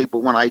frequently, but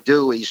when I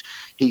do, he's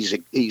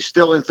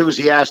still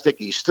enthusiastic,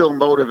 he's still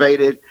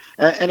motivated,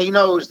 and he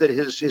knows that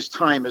his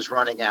time is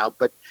running out.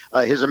 But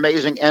his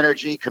amazing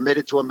energy,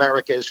 committed to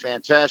America, is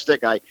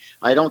fantastic. I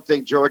don't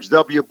think George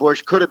W.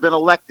 Bush could have been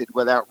elected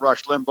without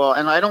Rush Limbaugh,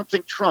 and I don't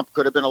think Trump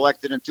could have been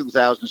elected in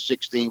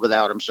 2016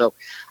 without him. So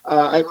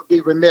I would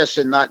be remiss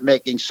in not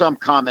making some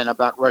comment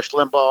about Rush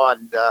Limbaugh,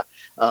 and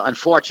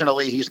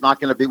unfortunately, he's not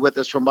going to be with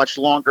us for much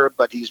longer,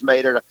 but he's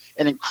made an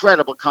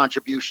incredible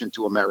contribution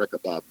to America,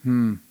 Bob.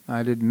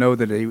 I didn't know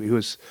that he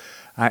was...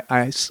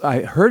 I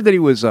heard that he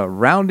was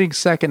rounding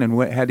second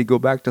and had to go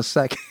back to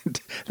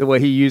second, the way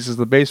he uses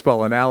the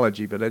baseball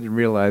analogy, but I didn't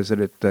realize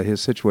that his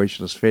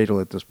situation is fatal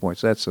at this point,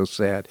 so that's so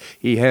sad.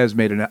 He has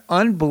made an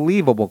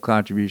unbelievable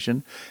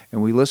contribution,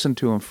 and we listen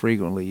to him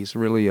frequently. He's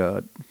really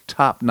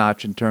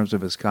top-notch in terms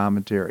of his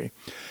commentary.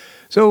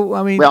 So,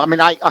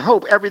 I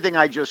hope everything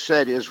I just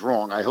said is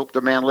wrong. I hope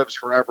the man lives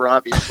forever,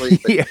 obviously,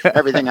 but yeah.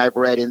 Everything I've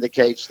read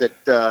indicates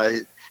that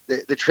the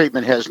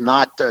treatment has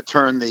not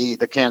turned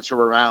the cancer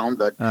around.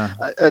 But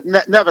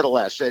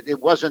nevertheless, it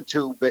wasn't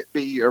to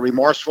be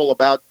remorseful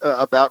about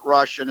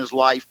Rush and his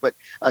life, but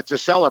to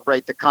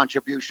celebrate the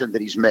contribution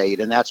that he's made.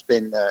 And that's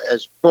been,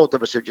 as both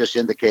of us have just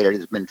indicated,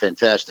 has been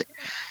fantastic.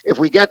 If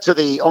we get to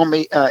the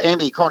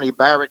Amy Coney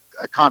Barrett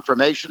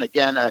confirmation,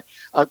 again,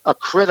 a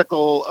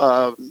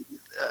critical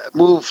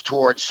move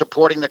towards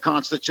supporting the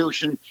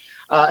Constitution.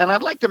 And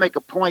I'd like to make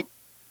a point.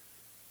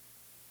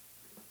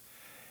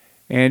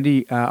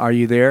 Andy, are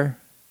you there?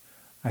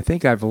 I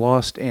think I've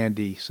lost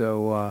Andy.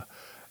 So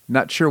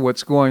Not sure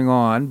what's going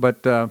on,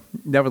 but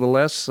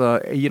nevertheless,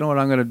 you know what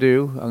I'm going to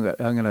do?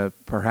 I'm going to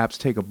perhaps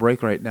take a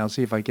break right now,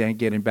 see if I can't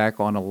get him back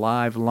on a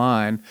live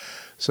line.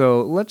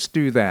 So let's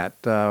do that.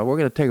 We're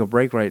going to take a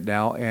break right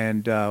now,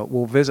 and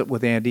we'll visit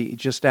with Andy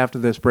just after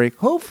this break,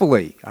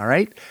 hopefully. All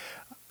right?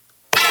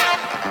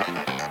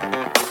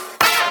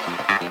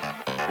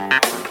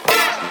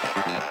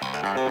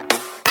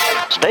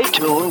 Stay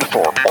tuned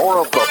for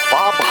more of the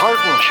Bob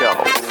Harden Show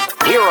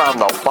here on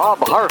the Bob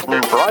Harden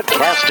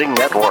Broadcasting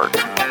Network.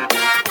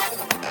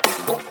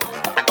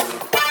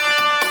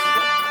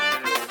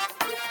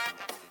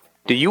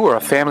 Do you or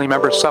a family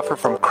member suffer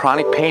from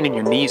chronic pain in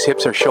your knees,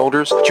 hips, or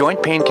shoulders?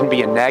 Joint pain can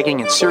be a nagging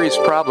and serious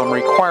problem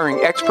requiring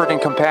expert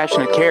and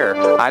compassionate care.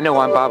 I know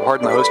I'm Bob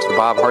Harden, the host of The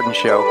Bob Harden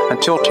Show.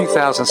 Until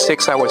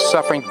 2006, I was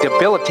suffering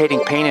debilitating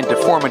pain and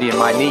deformity in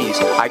my knees.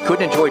 I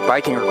couldn't enjoy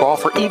biking or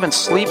golf or even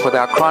sleep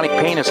without chronic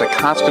pain as a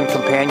constant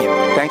companion.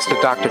 Thanks to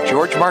Dr.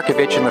 George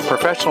Markovich and the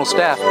professional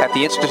staff at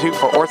the Institute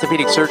for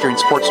Orthopedic Surgery and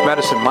Sports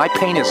Medicine, my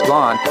pain is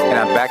gone and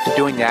I'm back to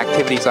doing the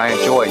activities I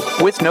enjoy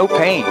with no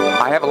pain.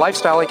 I have a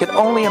lifestyle I could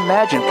only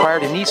imagine prior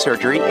to knee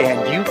surgery,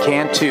 and you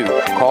can too.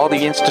 Call the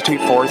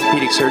Institute for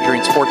Orthopedic Surgery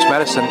and Sports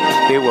Medicine.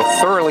 They will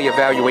thoroughly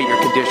evaluate your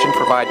condition,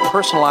 provide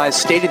personalized,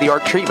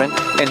 state-of-the-art treatment,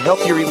 and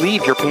help you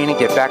relieve your pain and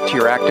get back to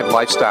your active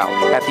lifestyle.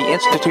 At the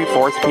Institute for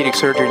Orthopedic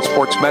Surgery and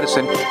Sports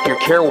Medicine, your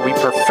care will be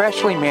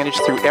professionally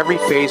managed through every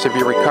phase of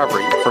your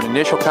recovery. For an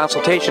initial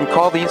consultation,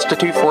 call the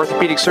Institute for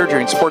Orthopedic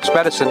Surgery and Sports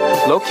Medicine,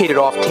 located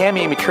off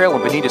Tamiami Trail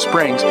in Bonita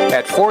Springs,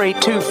 at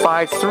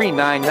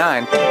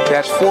 482-5399.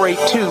 That's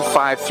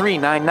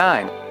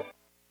 482-5399.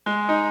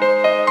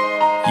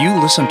 You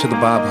listen to The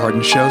Bob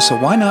Harden Show, so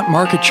why not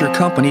market your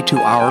company to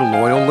our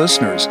loyal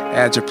listeners?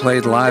 Ads are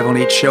played live on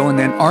each show and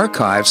then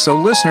archived so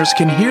listeners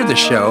can hear the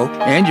show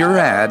and your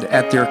ad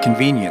at their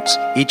convenience.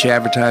 Each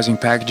advertising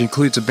package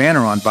includes a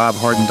banner on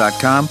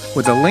bobharden.com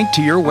with a link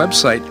to your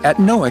website at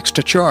no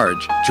extra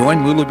charge. Join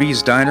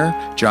Lulabee's Diner,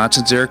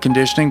 Johnson's Air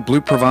Conditioning, Blue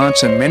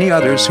Provence, and many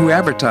others who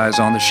advertise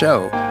on the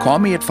show. Call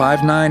me at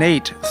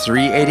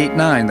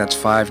 598-3889, that's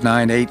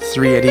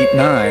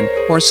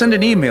 598-3889, or send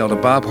an email to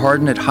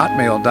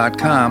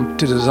bobharden@hotmail.com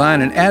to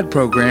design an ad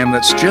program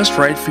that's just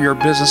right for your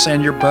business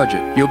and your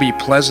budget. You'll be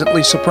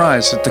pleasantly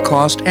surprised at the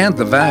cost and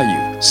the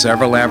value.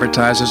 Several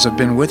advertisers have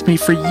been with me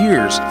for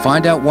years.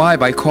 Find out why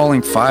by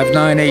calling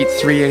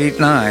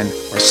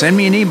 598-3889 or send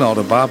me an email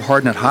to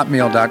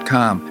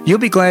bobharden@hotmail.com. You'll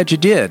be glad you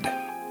did.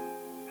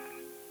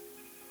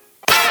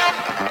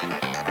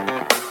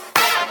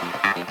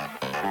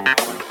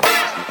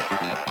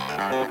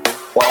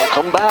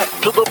 Welcome back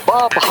to the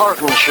Bob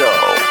Harden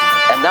Show.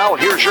 And now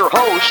here's your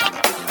host,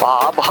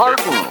 Bob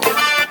Harden.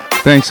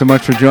 Thanks so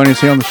much for joining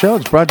us here on the show.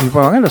 It's brought to you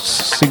by, I'm going to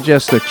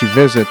suggest that you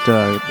visit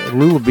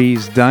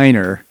Lulabee's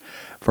Diner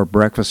for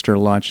breakfast or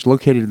lunch,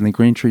 located in the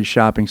Green Tree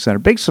Shopping Center.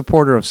 Big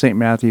supporter of St.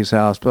 Matthew's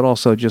House, but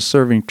also just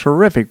serving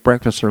terrific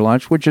breakfast or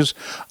lunch, which is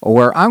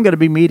where I'm going to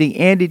be meeting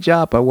Andy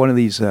Joppa one of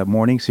these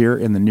mornings here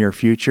in the near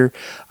future.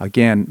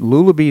 Again,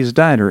 Lulabee's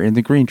Diner in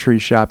the Green Tree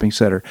Shopping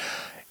Center.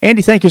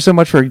 Andy, thank you so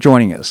much for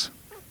joining us.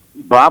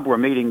 Bob, we're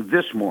meeting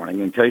this morning,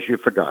 in case you've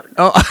forgotten.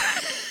 Oh,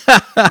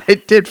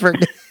 I did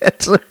forget.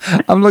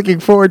 I'm looking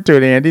forward to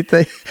it, Andy.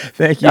 Thank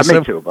you. Yeah,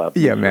 me too, Bob.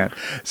 Yeah, man.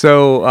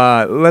 So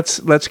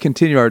let's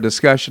continue our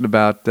discussion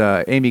about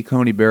Amy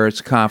Coney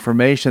Barrett's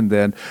confirmation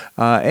then.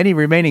 Any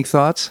remaining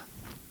thoughts?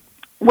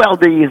 Well,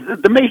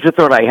 the major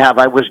thought I have,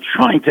 I was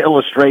trying to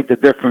illustrate the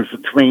difference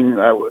between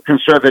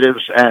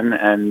conservatives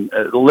and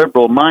the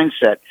liberal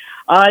mindset.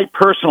 I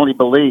personally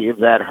believe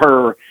that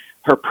her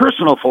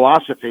personal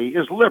philosophy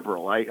is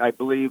liberal. I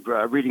believe,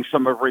 reading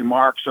some of her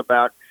remarks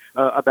about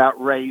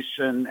race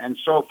and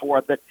so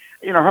forth, that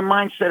her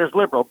mindset is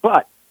liberal.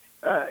 But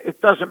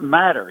it doesn't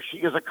matter. She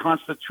is a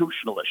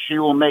constitutionalist. She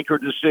will make her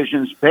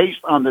decisions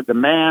based on the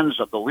demands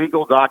of the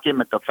legal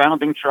document, the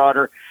founding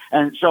charter.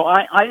 And so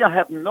I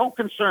have no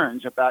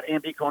concerns about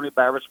Amy Coney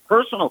Barrett's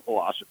personal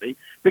philosophy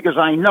because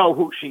I know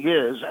who she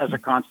is as a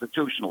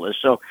constitutionalist.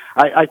 So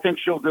I think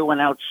she'll do an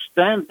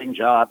outstanding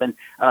job and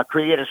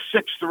create a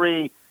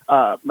 6-3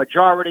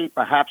 majority,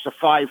 perhaps a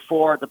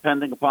 5-4,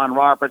 depending upon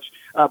Roberts.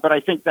 But I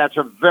think that's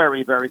a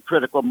very, very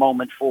critical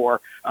moment for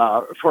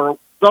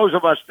those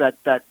of us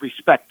that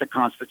respect the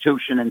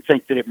Constitution and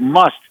think that it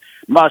must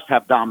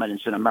have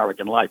dominance in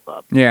American life,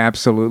 Bob. Yeah,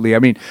 absolutely. I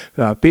mean,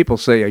 people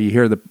say, you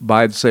hear the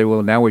Biden say,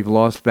 well, now we've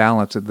lost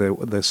balance.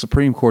 The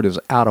Supreme Court is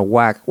out of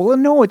whack. Well,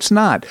 no, it's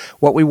not.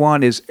 What we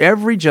want is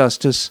every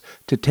justice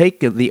to take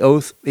the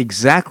oath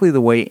exactly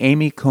the way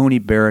Amy Coney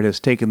Barrett has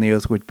taken the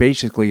oath, which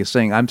basically is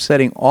saying, I'm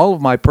setting all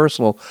of my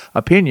personal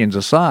opinions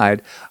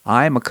aside.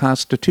 I am a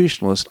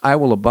constitutionalist. I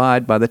will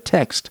abide by the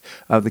text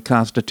of the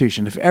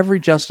Constitution. If every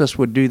justice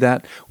would do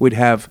that, we'd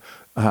have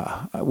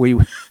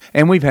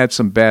and we've had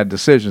some bad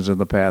decisions in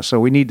the past, so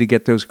we need to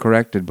get those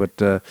corrected.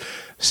 But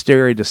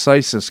stare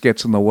decisis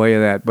gets in the way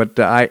of that. But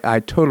I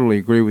totally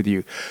agree with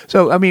you.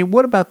 So, I mean,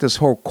 what about this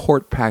whole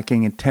court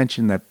packing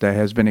intention that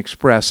has been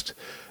expressed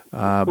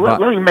Let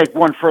me make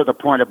one further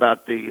point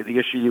about the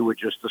issue you were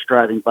just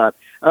describing, Bob.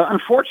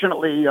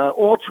 Unfortunately,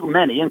 all too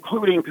many,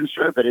 including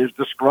conservatives,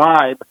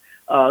 describe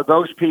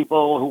those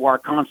people who are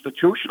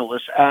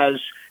constitutionalists as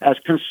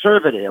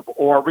conservative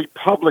or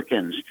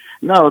Republicans.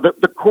 No,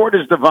 the court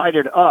is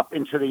divided up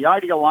into the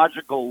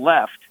ideological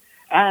left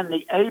and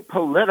the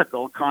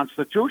apolitical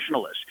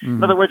constitutionalists. Mm-hmm.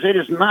 In other words, it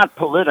is not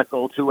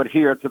political to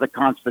adhere to the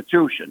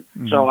Constitution.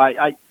 Mm-hmm. So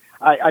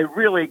I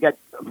really get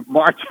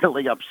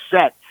marginally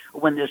upset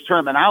when this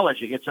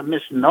terminology, it's a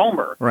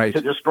misnomer to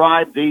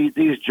describe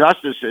these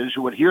justices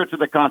who adhere to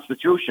the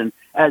Constitution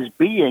as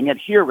being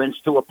adherents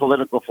to a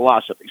political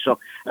philosophy. So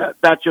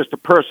that's just a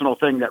personal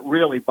thing that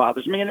really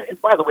bothers me.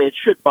 And by the way, it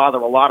should bother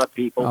a lot of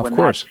people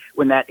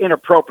when that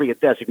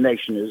inappropriate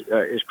designation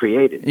is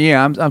created.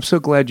 Yeah, I'm so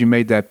glad you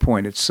made that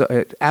point. It's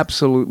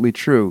absolutely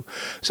true.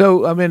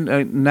 So, I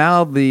mean,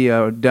 now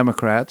the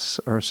Democrats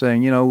are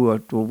saying, we're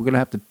going to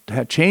have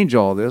to change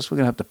all this. We're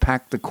going to have to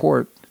pack the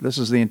court. This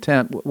is the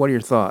intent. What are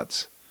your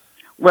thoughts?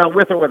 Well,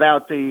 with or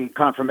without the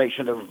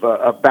confirmation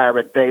of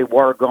Barrett, they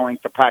were going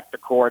to pack the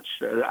courts.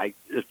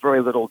 There's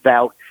very little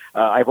doubt.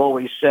 I've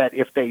always said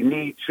if they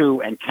need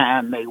to and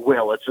can, they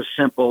will. It's a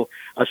simple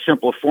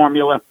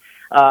formula.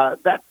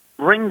 That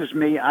brings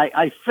me,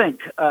 I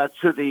think,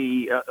 to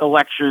the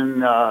election,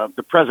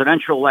 the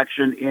presidential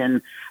election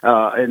in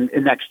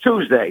next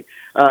Tuesday.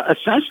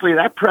 Essentially,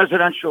 that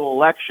presidential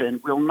election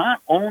will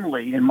not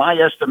only, in my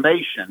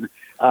estimation,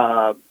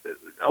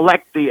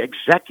 elect the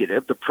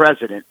executive, the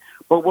president,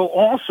 but will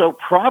also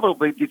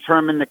probably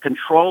determine the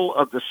control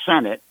of the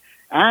Senate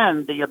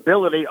and the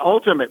ability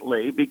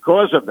ultimately,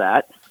 because of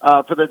that,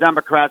 for the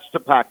Democrats to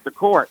pack the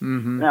court.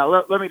 Mm-hmm.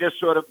 Now, let me just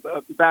sort of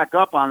back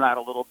up on that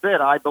a little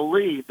bit. I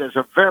believe there's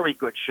a very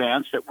good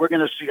chance that we're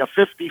going to see a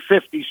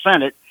 50-50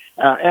 Senate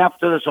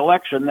after this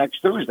election next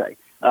Tuesday.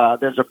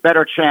 There's a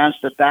better chance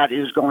that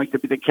is going to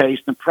be the case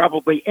than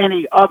probably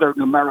any other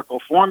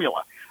numerical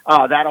formula.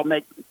 That'll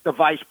make the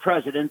vice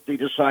president the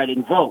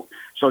deciding vote.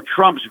 So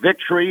Trump's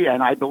victory,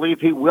 and I believe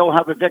he will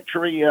have a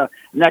victory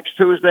next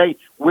Tuesday,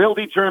 will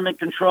determine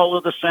control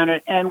of the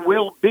Senate and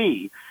will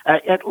be,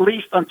 at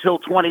least until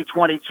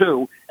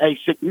 2022, a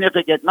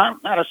significant, not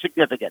a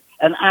significant,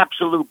 an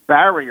absolute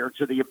barrier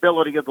to the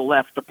ability of the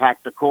left to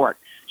pack the court.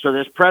 So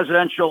this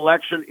presidential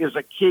election is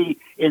a key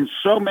in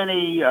so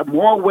many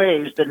more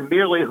ways than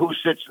merely who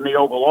sits in the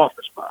Oval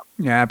Office, Bob.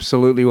 Yeah,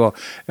 absolutely. Well,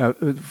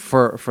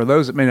 for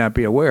those that may not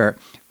be aware,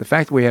 the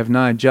fact that we have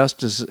 9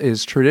 justices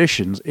is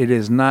traditions. It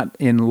is not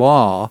in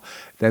law.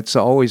 That's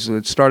always,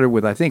 it started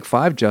with, I think,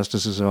 5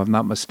 justices, if I'm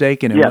not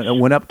mistaken.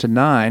 It went up to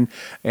 9,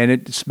 and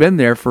it's been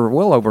there for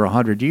well over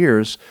 100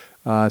 years.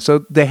 So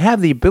they have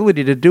the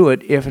ability to do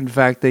it if, in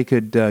fact, they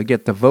could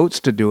get the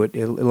votes to do it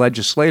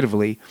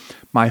legislatively.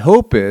 My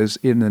hope is,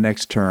 in the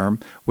next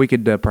term, we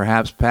could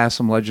perhaps pass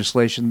some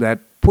legislation that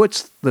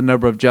puts the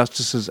number of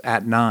justices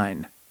at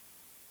 9.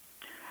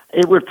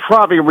 It would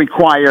probably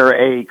require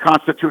a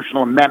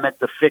constitutional amendment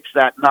to fix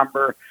that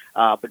number,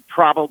 but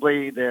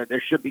probably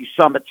there should be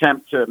some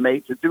attempt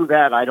made to do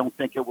that. I don't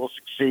think it will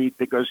succeed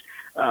because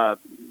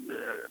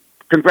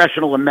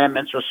congressional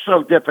amendments are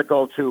so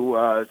difficult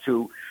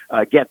to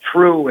get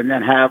through and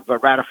then have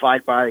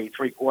ratified by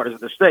 3/4 of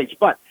the states.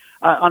 But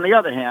on the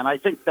other hand, I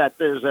think that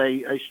there's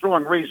a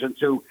strong reason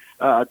to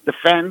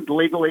defend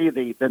legally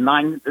the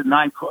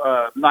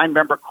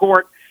nine-member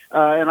court,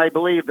 and I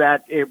believe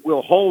that it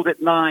will hold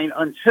at 9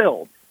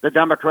 until the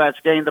Democrats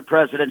gain the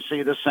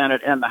presidency, the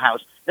Senate, and the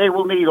House. They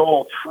will need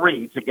all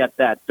 3 to get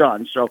that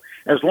done. So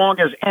as long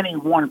as any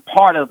one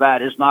part of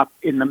that is not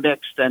in the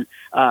mix, then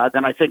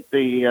I think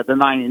the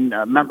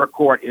 9-member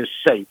court is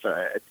safe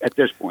at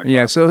this point.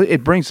 Yeah, so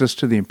it brings us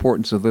to the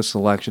importance of this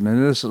election,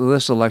 and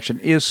this election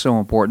is so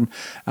important.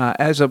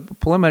 As a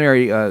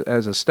preliminary,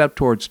 as a step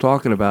towards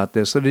talking about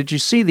this, so did you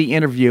see the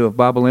interview of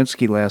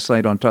Bobulinski last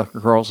night on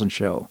Tucker Carlson's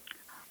show?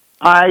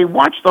 I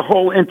watched the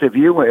whole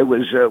interview. It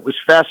was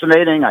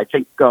fascinating. I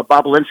think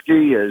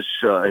Bobulinski,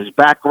 his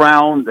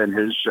background and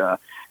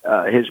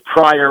his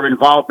prior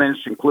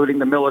involvements, including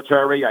the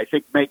military, I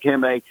think make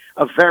him a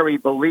very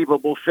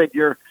believable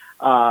figure.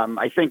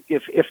 I think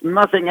if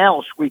nothing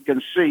else, we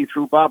can see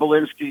through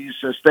Bobulinski's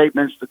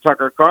statements to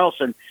Tucker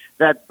Carlson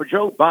that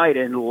Joe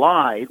Biden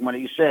lied when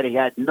he said he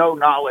had no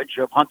knowledge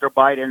of Hunter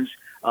Biden's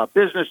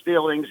business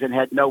dealings and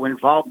had no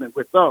involvement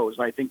with those.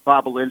 I think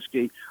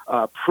Bobulinski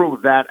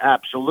proved that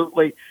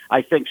absolutely.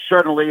 I think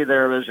certainly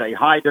there is a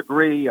high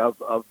degree of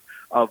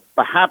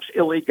perhaps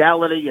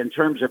illegality in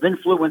terms of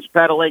influence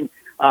peddling.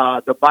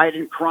 The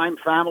Biden crime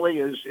family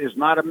is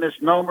not a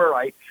misnomer.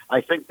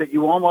 I think that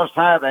you almost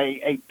have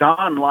a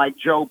Don like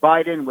Joe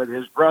Biden with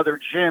his brother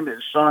Jim,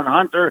 his son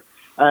Hunter,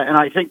 and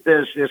I think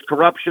there's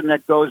corruption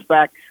that goes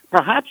back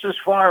perhaps as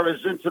far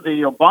as into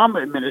the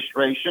Obama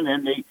administration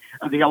and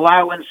the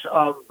allowance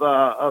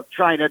of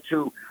China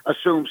to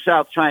assume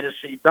South China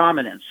Sea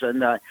dominance.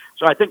 And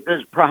so I think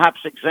there's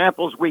perhaps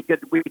examples we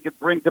could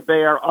bring to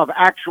bear of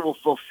actual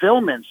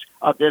fulfillments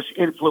of this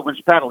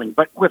influence peddling.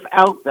 But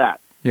without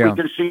that, we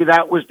can see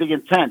that was the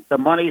intent. The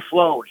money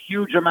flowed.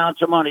 Huge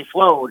amounts of money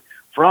flowed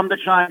from the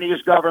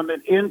Chinese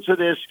government into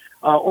this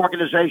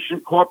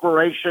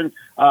corporation,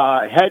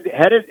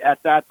 headed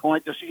at that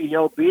point, the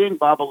CEO being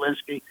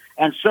Bobulinski,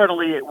 and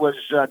certainly it was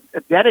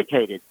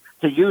dedicated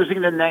to using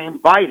the name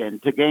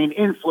Biden to gain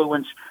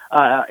influence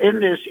in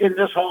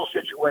this whole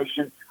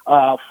situation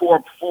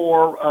for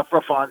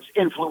funds,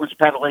 influence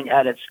peddling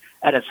at its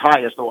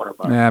highest order.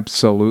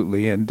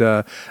 Absolutely, and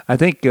I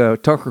think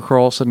Tucker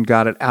Carlson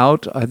got it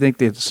out. I think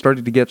they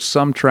started to get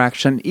some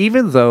traction,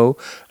 even though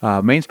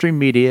mainstream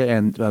media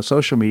and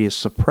social media is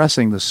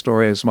suppressing the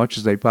story as much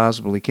as they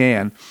possibly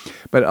can.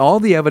 But all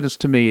the evidence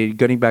to me,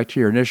 getting back to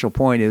your initial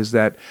point, is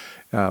that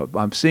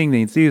I'm seeing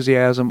the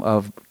enthusiasm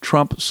of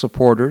Trump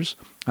supporters.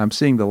 I'm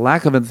seeing the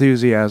lack of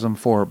enthusiasm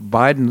for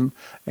Biden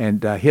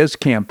and his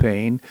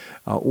campaign.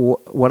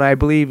 What I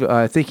believe,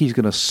 I think he's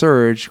going to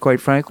surge. Quite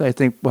frankly, I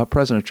think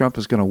President Trump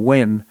is going to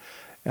win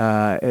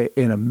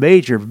in a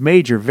major,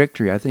 major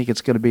victory. I think it's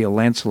going to be a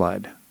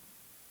landslide.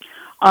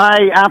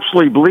 I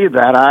absolutely believe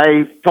that.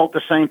 I felt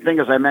the same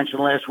thing as I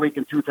mentioned last week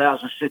in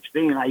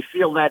 2016. I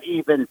feel that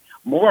even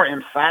more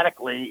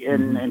emphatically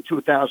in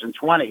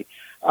 2020.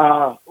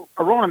 Ronna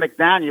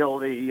McDaniel,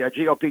 the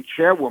GOP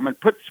chairwoman,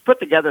 put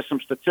together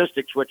some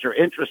statistics which are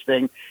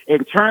interesting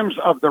in terms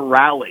of the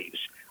rallies.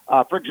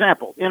 For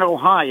example, in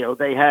Ohio,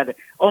 they had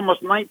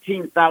almost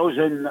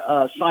 19,000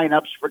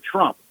 sign-ups for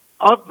Trump.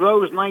 Of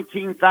those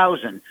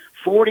 19,000,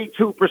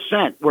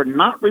 42% were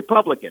not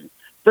Republican.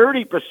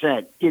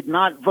 30% did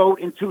not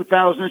vote in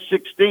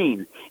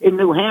 2016. In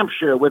New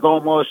Hampshire, with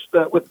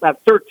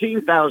about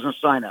 13,000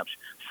 sign-ups,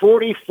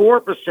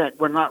 44%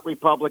 were not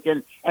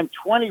Republican, and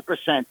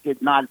 20%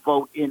 did not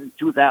vote in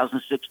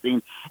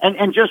 2016.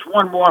 And just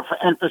one more for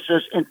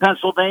emphasis, in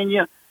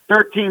Pennsylvania,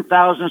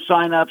 13,000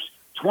 signups,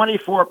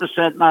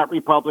 24% not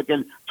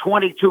Republican,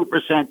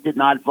 22% did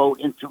not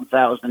vote in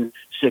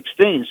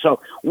 2016.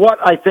 So what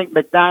I think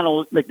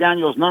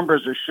McDaniel's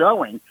numbers are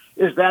showing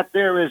is that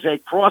there is a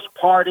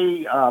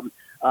cross-party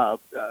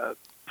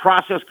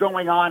process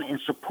going on in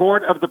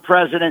support of the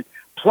president,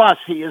 plus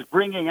he is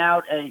bringing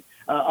out a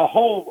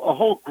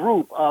whole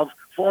group of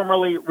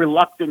formerly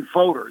reluctant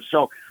voters.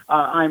 So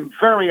I'm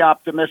very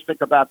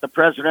optimistic about the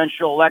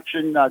presidential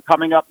election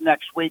coming up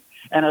next week.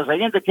 And as I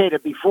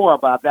indicated before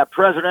about that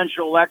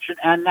presidential election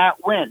and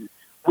that win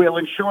will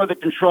ensure the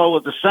control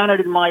of the Senate,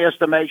 in my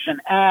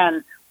estimation,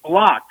 and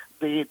block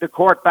the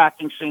court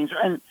backing schemes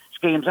and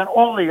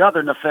all the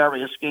other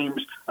nefarious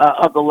schemes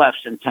of the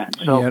left's intent.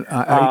 So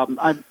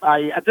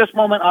at this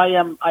moment, I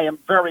am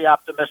very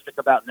optimistic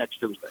about next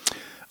Tuesday.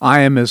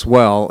 I am as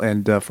well,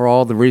 and for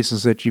all the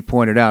reasons that you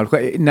pointed out.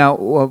 Now,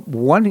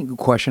 one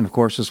question, of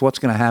course, is what's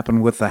going to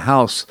happen with the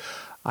House.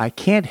 I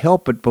can't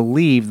help but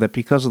believe that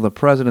because of the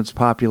president's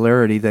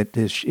popularity, that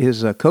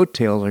his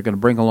coattails are going to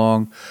bring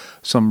along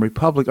some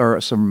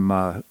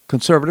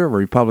conservative or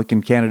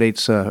Republican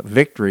candidates'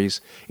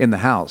 victories in the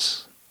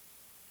House.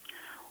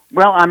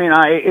 Well, I mean,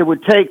 it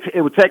would take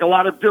a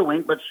lot of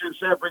doing, but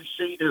since every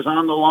seat is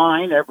on the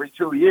line every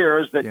 2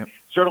 years,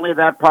 certainly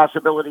that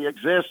possibility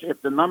exists.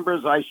 If the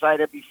numbers I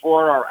cited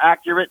before are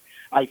accurate,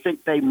 I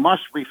think they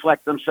must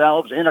reflect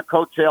themselves in a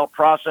coattail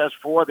process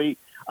for the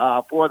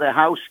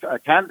House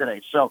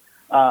candidates. So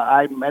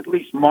I'm at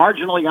least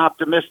marginally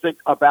optimistic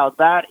about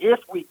that.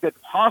 If we could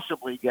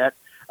possibly get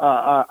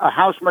a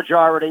House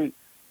majority,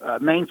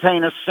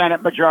 maintain a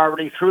Senate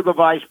majority through the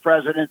vice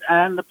president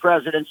and the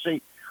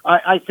presidency,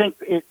 I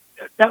think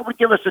that would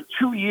give us a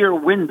 2-year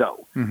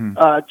window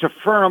to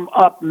firm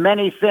up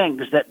many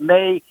things that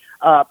may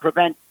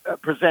present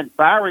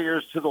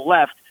barriers to the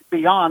left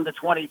beyond the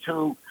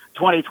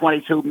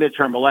 2022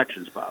 midterm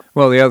elections, Bob.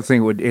 Well, the other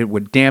thing it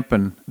would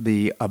dampen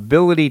the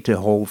ability to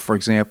hold, for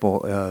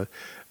example,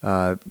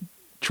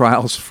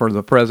 trials for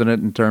the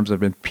president in terms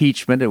of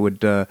impeachment. It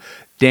would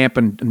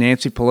dampen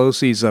Nancy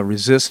Pelosi's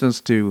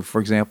resistance to,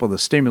 for example, the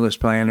stimulus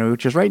plan,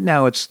 which is right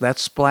now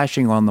that's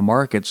splashing on the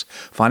markets.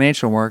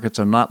 Financial markets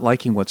are not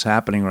liking what's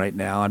happening right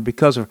now, and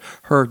because of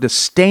her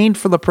disdain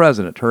for the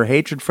president, her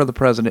hatred for the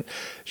president,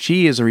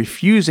 she is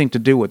refusing to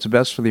do what's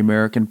best for the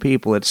American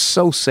people. It's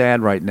so sad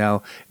right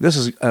now. This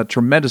is a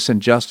tremendous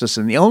injustice,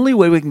 and the only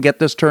way we can get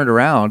this turned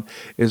around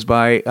is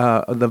by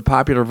the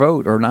popular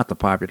vote, or not the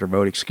popular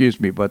vote, excuse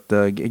me, but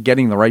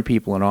getting the right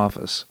people in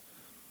office.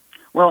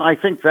 Well, I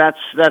think that's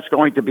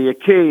going to be a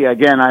key.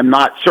 Again, I'm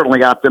not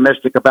certainly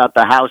optimistic about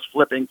the House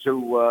flipping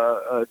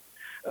to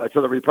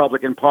the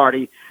Republican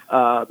Party.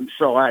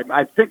 So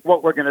I think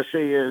what we're going to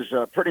see is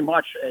pretty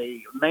much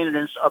a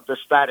maintenance of the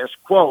status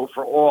quo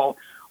for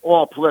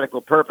all political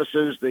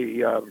purposes.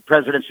 The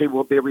presidency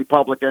will be a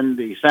Republican,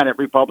 the Senate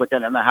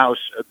Republican, and the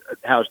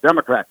House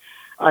Democrat.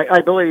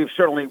 I believe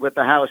certainly with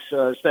the House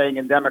staying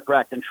in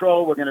Democrat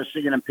control, we're going to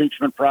see an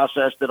impeachment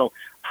process that'll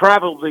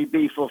probably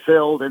be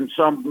fulfilled in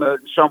some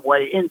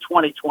way in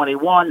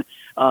 2021.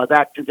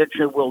 That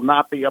conviction will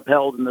not be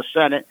upheld in the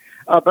Senate.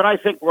 But I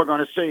think we're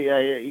going to see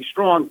a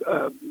strong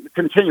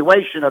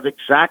continuation of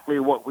exactly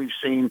what we've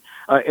seen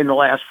in the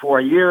last 4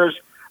 years.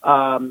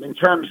 In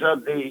terms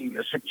of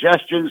the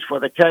suggestions for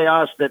the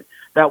chaos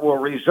that will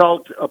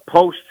result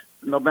post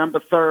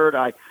November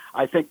 3rd,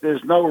 I think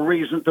there's no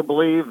reason to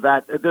believe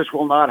that this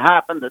will not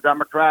happen. The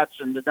Democrats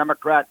and the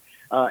Democrat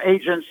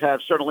agents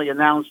have certainly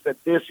announced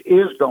that this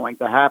is going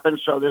to happen,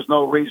 so there's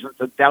no reason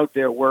to doubt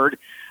their word.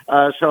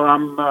 So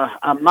I'm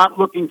not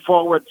looking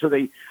forward to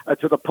the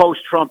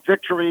post-Trump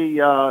victory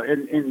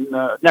in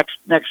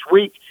next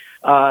week.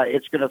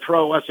 It's going to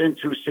throw us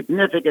into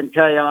significant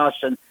chaos,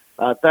 and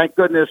thank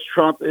goodness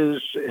Trump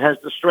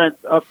has the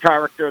strength of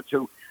character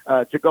to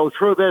go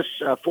through this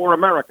for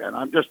America. And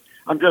I'm just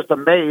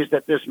amazed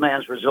at this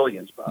man's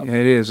resilience, Bob.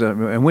 It is,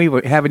 and we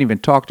haven't even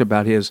talked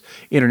about his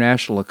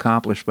international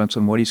accomplishments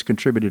and what he's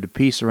contributed to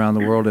peace around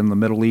the world in the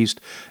Middle East.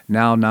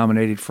 Now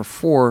nominated for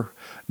 4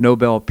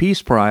 Nobel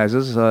Peace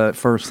Prizes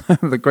for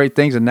the great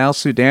things, and now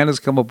Sudan has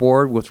come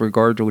aboard with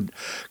regard to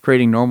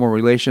creating normal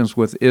relations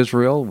with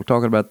Israel. We're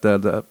talking about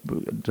the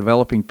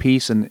developing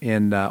peace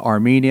in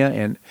Armenia,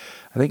 and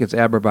I think it's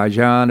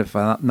Azerbaijan, if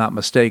I'm not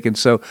mistaken.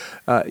 So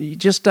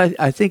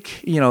I think,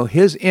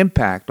 his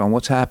impact on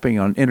what's happening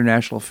on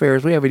international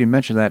affairs, we haven't even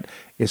mentioned that,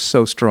 is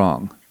so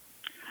strong.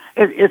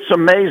 It's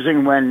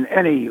amazing when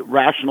any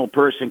rational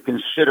person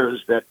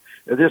considers that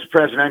this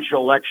presidential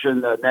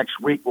election next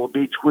week will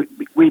be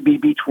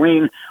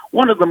between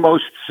one of the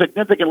most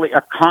significantly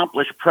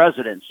accomplished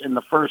presidents in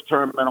the first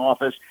term in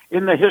office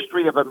in the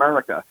history of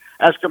America,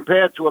 as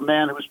compared to a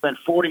man who spent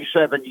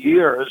 47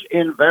 years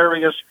in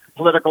various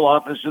political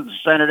offices, the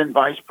Senate and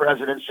vice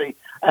presidency,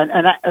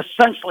 and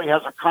essentially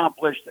has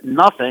accomplished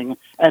nothing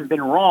and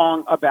been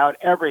wrong about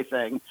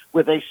everything,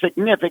 with a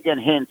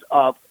significant hint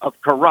of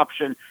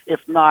corruption,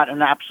 if not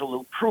an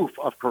absolute proof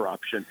of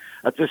corruption.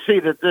 To see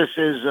that this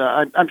is,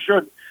 I'm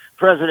sure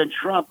President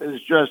Trump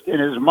is just in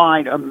his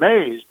mind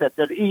amazed that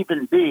there'd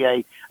even be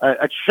a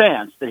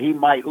chance that he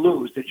might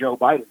lose to Joe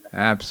Biden.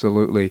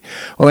 Absolutely.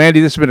 Well, Andy,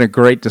 this has been a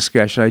great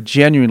discussion. I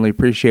genuinely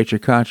appreciate your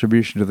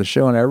contribution to the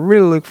show, and I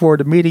really look forward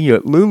to meeting you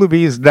at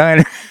Lulabee's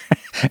Diner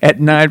at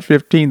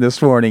 9:15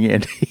 this morning,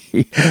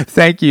 Andy.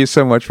 Thank you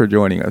so much for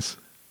joining us.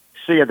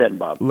 See you then,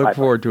 Bob. Look Bye-bye.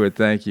 forward to it.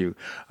 Thank you.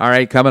 All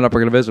right, coming up,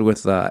 we're going to visit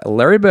with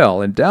Larry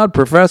Bell, endowed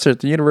professor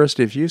at the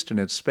University of Houston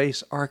in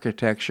space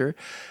architecture.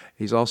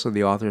 He's also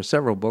the author of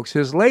several books.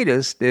 His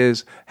latest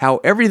is How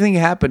Everything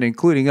Happened,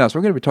 Including Us. We're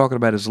going to be talking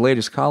about his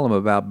latest column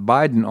about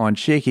Biden on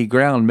shaky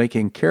ground,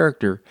 making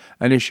character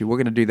an issue. We're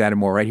going to do that and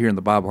more right here in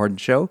The Bob Harden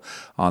Show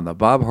on the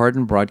Bob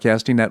Harden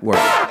Broadcasting Network.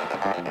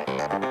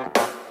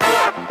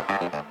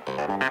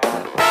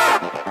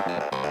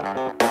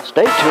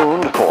 Stay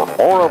tuned for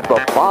more of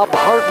The Bob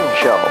Harden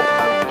Show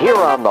here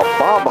on the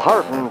Bob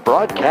Harden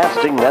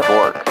Broadcasting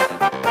Network.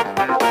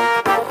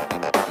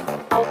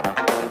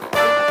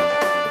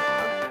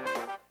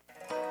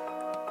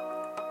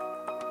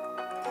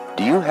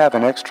 Do you have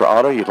an extra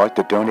auto you'd like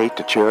to donate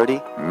to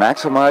charity?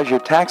 Maximize your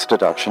tax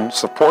deduction,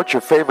 support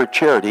your favorite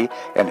charity,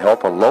 and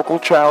help a local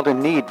child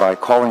in need by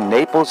calling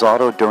Naples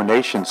Auto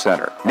Donation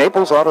Center.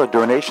 Naples Auto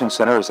Donation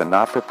Center is a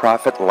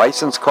not-for-profit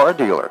licensed car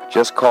dealer.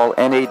 Just call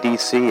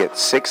NADC at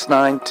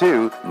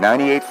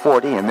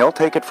 692-9840 and they'll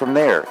take it from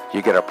there.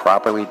 You get a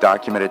properly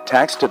documented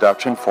tax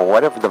deduction for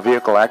whatever the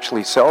vehicle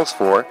actually sells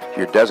for.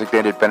 Your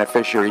designated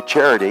beneficiary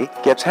charity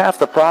gets half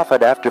the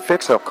profit after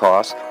fix-up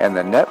costs, and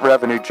the net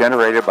revenue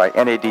generated by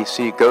NADC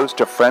goes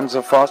to Friends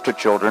of Foster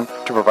Children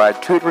to provide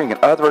tutoring and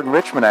other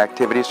enrichment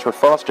activities for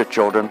foster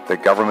children the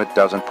government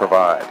doesn't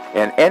provide.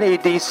 And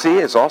NADC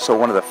is also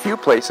one of the few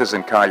places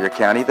in Collier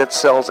County that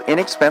sells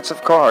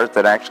inexpensive cars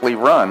that actually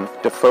run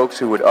to folks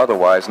who would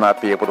otherwise not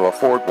be able to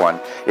afford one.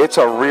 It's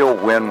a real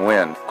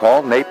win-win.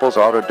 Call Naples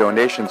Auto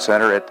Donation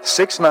Center at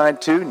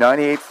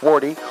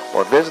 692-9840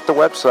 or visit the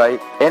website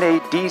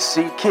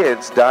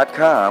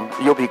nadckids.com.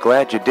 You'll be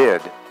glad you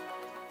did.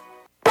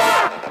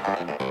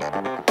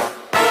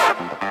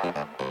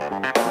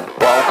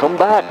 Welcome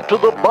back to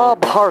the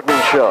Bob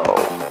Harden Show.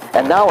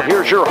 And now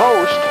here's your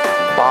host,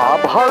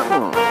 Bob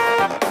Harden.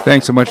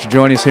 Thanks so much for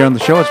joining us here on the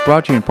show. It's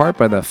brought to you in part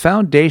by the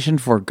Foundation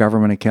for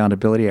Government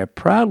Accountability. I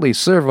proudly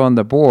serve on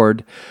the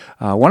board.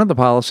 One of the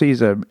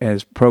policies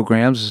as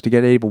programs is to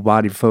get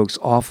able-bodied folks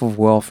off of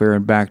welfare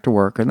and back to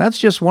work. And that's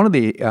just one of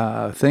the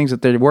things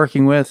that they're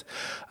working with.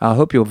 I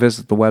hope you'll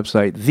visit the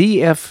website,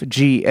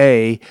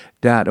 thefga.org.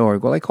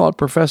 Well, I called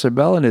Professor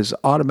Bell, and his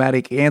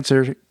automatic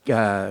answer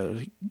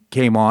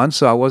came on,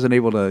 so I wasn't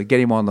able to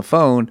get him on the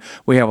phone.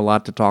 We have a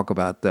lot to talk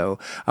about, though.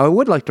 I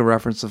would like to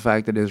reference the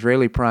fact that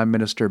Israeli Prime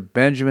Minister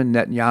Benjamin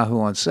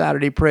Netanyahu on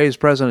Saturday praised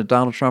President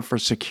Donald Trump for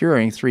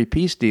securing 3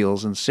 peace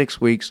deals in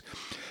 6 weeks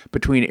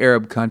between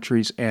Arab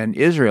countries and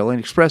Israel, and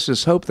expressed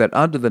his hope that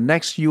under the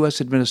next U.S.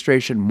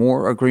 administration,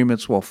 more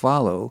agreements will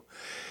follow.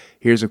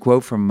 Here's a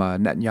quote from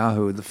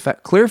Netanyahu. The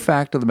clear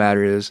fact of the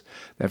matter is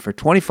that for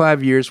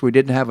 25 years we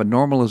didn't have a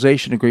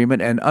normalization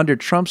agreement, and under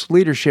Trump's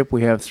leadership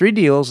we have 3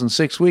 deals in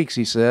 6 weeks,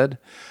 he said.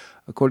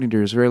 According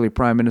to Israeli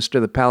Prime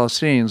Minister, the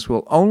Palestinians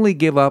will only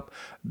give up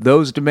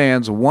those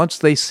demands once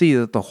they see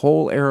that the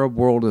whole Arab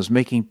world is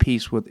making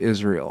peace with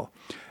Israel.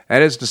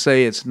 That is to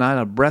say, it's not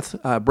a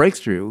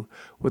breakthrough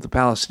with the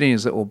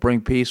Palestinians that will bring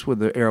peace with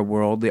the Arab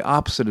world. The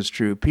opposite is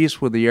true. Peace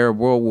with the Arab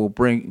world will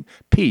bring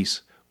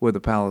peace with the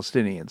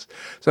Palestinians.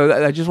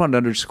 So I just wanted to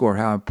underscore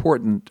how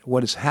important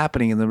what is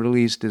happening in the Middle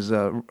East is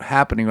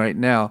happening right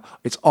now.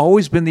 It's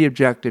always been the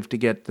objective to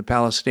get the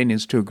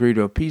Palestinians to agree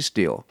to a peace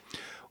deal.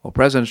 Well,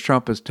 President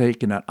Trump has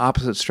taken an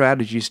opposite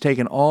strategy. He's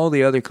taken all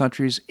the other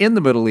countries in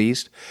the Middle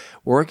East,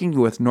 working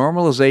with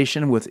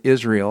normalization with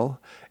Israel,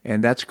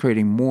 and that's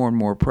creating more and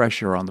more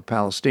pressure on the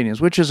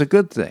Palestinians, which is a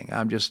good thing.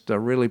 I'm just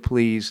really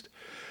pleased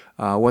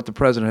what the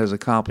president has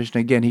accomplished.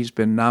 And again, he's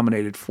been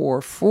nominated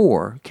for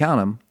count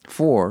them,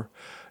 4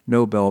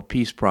 Nobel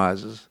Peace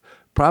Prizes.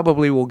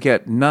 Probably will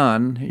get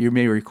none. You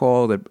may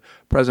recall that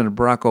President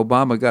Barack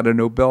Obama got a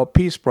Nobel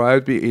Peace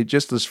Prize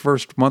just his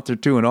first month or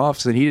 2 in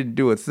office, and he didn't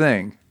do a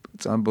thing.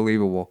 It's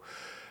unbelievable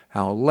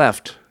how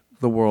left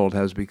the world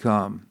has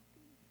become.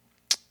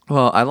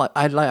 Well,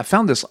 I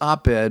found this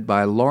op-ed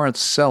by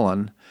Lawrence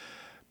Sellin,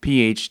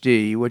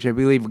 Ph.D., which I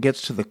believe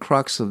gets to the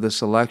crux of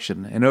this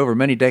election. And over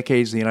many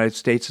decades, the United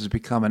States has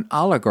become an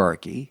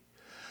oligarchy,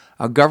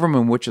 a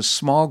government in which a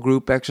small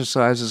group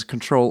exercises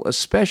control,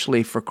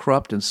 especially for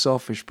corrupt and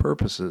selfish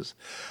purposes.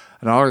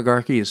 An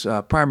oligarchy is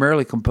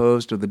primarily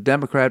composed of the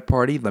Democrat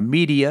Party, the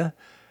media,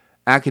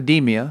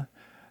 academia,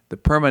 the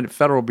permanent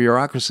federal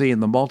bureaucracy,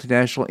 and the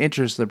multinational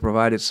interests that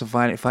provide its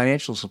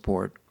financial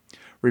support.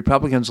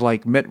 Republicans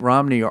like Mitt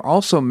Romney are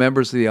also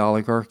members of the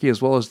oligarchy,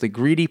 as well as the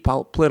greedy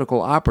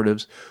political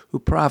operatives who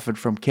profit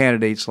from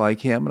candidates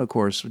like him and, of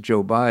course,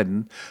 Joe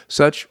Biden.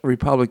 Such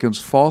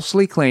Republicans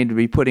falsely claim to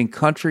be putting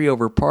country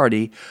over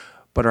party,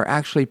 but are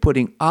actually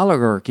putting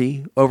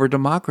oligarchy over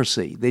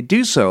democracy. They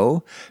do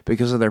so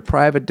because of their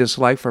private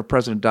dislike for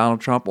President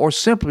Donald Trump, or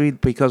simply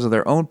because of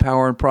their own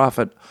power and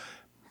profit,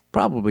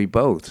 probably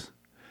both.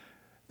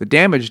 The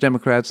damage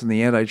Democrats and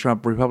the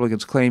anti-Trump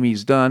Republicans claim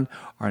he's done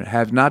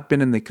have not been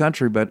in the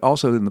country, but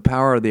also in the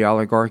power of the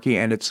oligarchy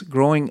and its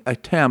growing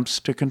attempts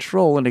to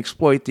control and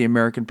exploit the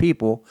American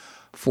people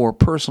for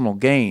personal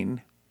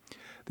gain.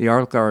 The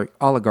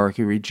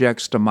oligarchy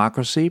rejects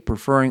democracy,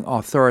 preferring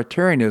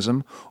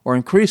authoritarianism, or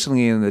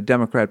increasingly in the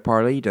Democrat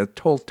Party, the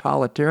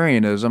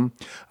totalitarianism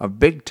of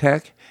big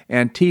tech,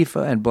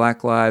 Antifa, and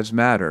Black Lives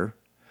Matter.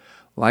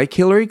 Like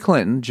Hillary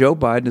Clinton, Joe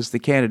Biden is the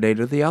candidate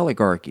of the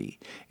oligarchy.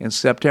 In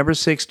September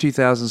 6,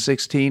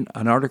 2016,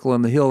 an article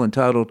in The Hill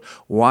entitled,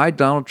 "Why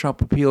Donald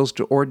Trump Appeals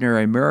to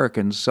Ordinary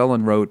Americans,"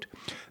 Sellin wrote,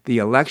 "The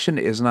election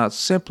is not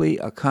simply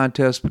a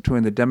contest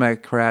between the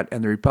Democrat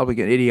and the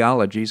Republican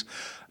ideologies,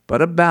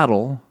 but a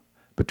battle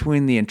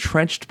between the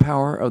entrenched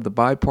power of the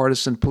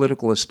bipartisan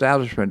political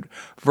establishment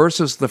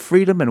versus the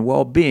freedom and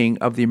well-being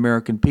of the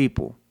American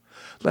people."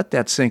 Let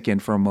that sink in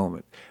for a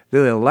moment.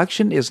 The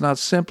election is not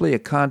simply a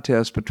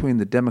contest between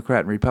the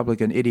Democrat and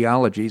Republican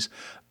ideologies,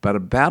 but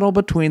a battle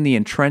between the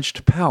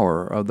entrenched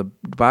power of the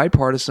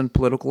bipartisan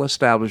political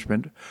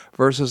establishment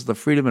versus the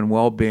freedom and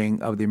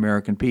well-being of the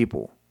American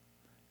people.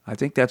 I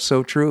think that's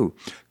so true.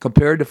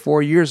 Compared to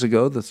 4 years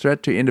ago, the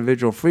threat to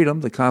individual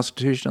freedom, the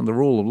Constitution, and the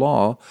rule of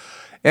law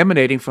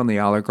emanating from the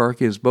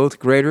oligarchy is both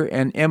greater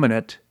and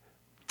imminent,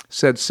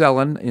 said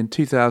Sellin in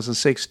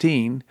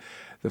 2016.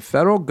 The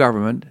federal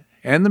government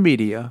and the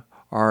media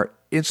are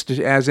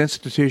as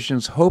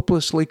institutions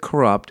hopelessly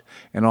corrupt,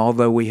 and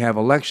although we have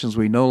elections,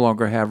 we no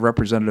longer have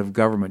representative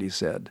government, he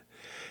said.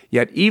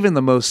 Yet even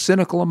the most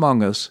cynical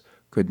among us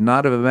could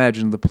not have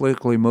imagined the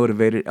politically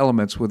motivated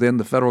elements within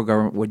the federal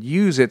government would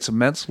use its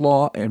immense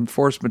law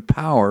enforcement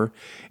power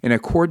in a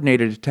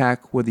coordinated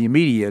attack with the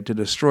media to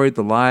destroy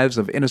the lives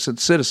of innocent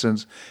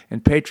citizens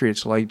and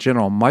patriots like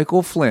General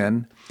Michael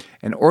Flynn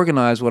and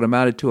organize what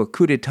amounted to a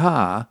coup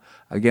d'etat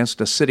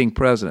against a sitting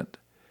president.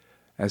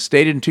 As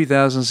stated in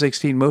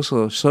 2016, most of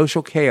the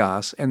social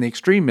chaos and the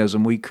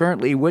extremism we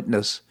currently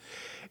witness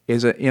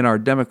in our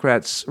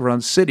Democrat-run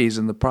cities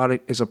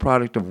is a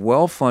product of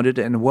well-funded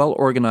and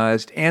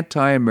well-organized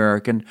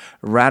anti-American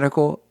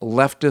radical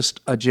leftist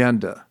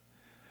agenda.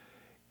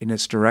 In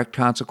its direct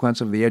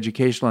consequence of the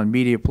educational and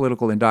media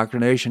political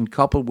indoctrination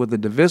coupled with the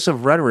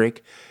divisive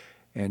rhetoric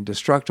and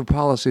destructive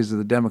policies of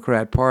the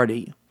Democrat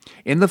Party,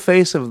 in the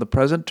face of the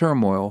present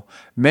turmoil,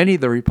 many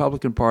of the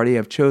Republican Party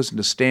have chosen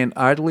to stand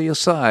idly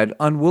aside,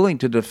 unwilling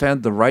to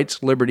defend the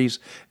rights, liberties,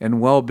 and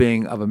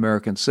well-being of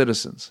American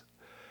citizens.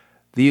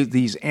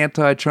 These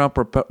anti-Trump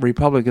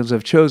Republicans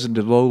have chosen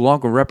to no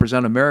longer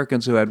represent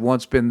Americans who had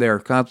once been their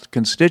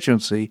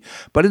constituency,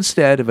 but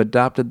instead have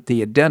adopted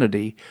the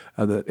identity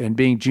and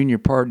being junior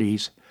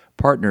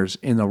partners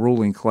in the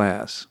ruling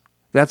class.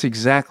 That's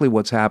exactly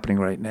what's happening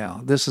right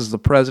now. This is the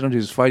president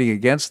who's fighting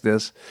against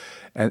this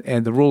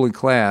and the ruling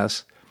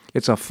class.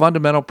 It's a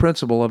fundamental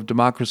principle of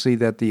democracy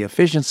that the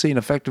efficiency and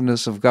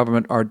effectiveness of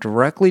government are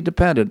directly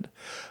dependent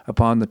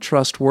upon the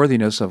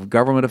trustworthiness of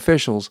government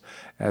officials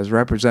as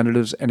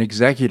representatives and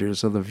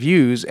executors of the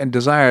views and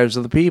desires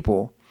of the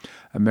people.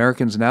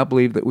 Americans now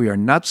believe that we are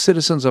not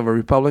citizens of a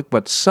republic,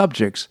 but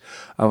subjects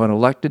of an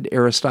elected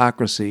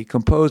aristocracy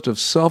composed of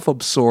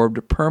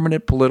self-absorbed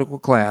permanent political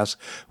class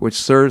which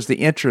serves the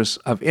interests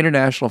of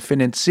international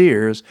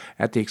financiers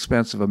at the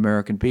expense of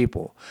American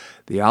people.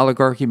 The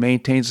oligarchy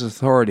maintains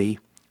authority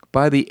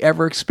by the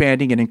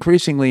ever-expanding and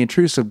increasingly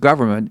intrusive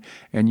government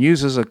and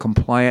uses a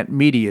compliant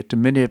media to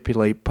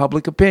manipulate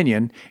public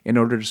opinion in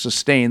order to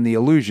sustain the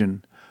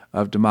illusion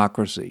of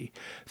democracy.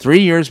 3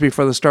 years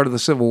before the start of the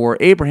Civil War,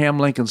 Abraham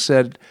Lincoln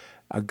said,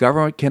 "A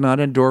government cannot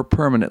endure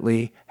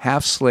permanently,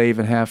 half slave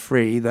and half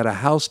free, that a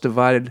house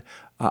divided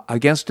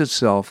against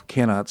itself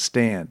cannot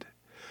stand."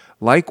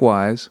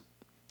 Likewise,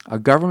 a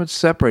government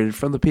separated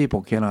from the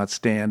people cannot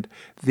stand.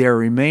 There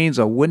remains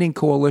a winning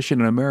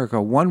coalition in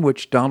America, one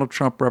which Donald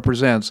Trump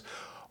represents,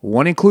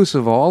 one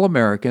inclusive of all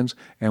Americans,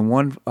 and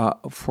one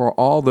for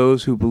all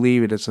those who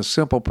believe it is a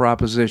simple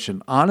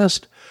proposition.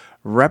 Honest,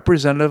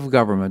 representative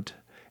government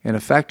and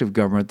effective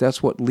government,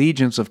 that's what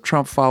legions of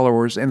Trump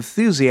followers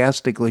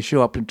enthusiastically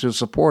show up to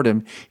support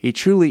him. He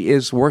truly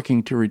is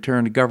working to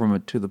return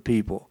government to the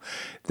people.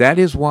 That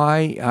is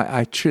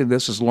why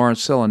this is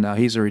Lawrence Sillin now.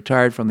 He's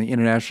retired from the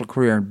international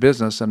career in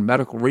business and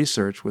medical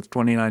research with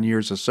 29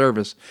 years of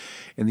service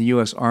in the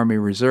U.S. Army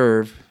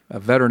Reserve,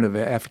 a veteran of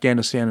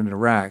Afghanistan and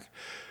Iraq.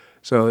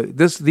 So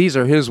these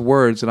are his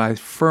words, and I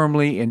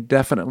firmly and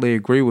definitely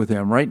agree with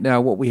him. Right now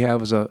what we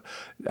have is a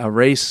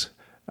race,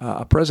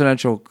 a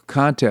presidential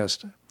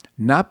contest,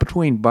 not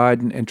between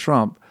Biden and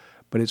Trump,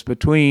 but it's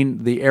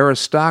between the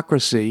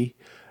aristocracy,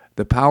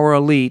 the power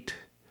elite,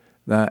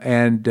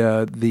 and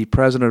the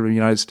President of the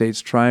United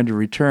States trying to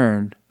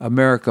return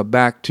America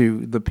back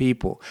to the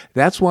people.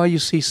 That's why you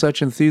see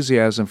such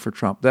enthusiasm for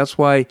Trump. That's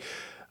why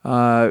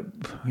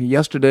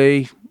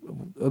yesterday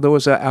there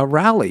was a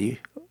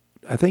rally,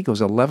 I think it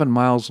was 11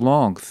 miles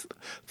long,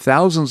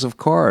 thousands of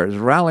cars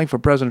rallying for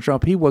President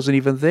Trump. He wasn't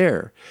even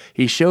there.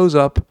 He shows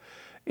up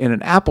in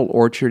an apple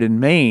orchard in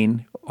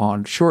Maine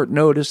on short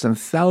notice, and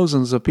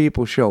thousands of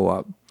people show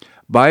up.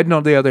 Biden,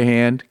 on the other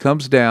hand,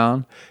 comes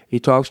down. He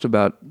talks to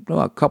about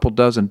a couple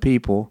dozen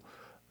people,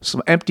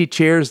 some empty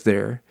chairs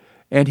there,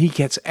 and he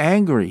gets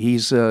angry.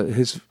 His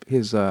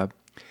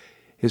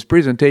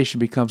presentation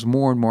becomes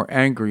more and more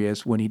angry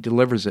as when he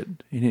delivers it,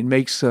 and he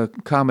makes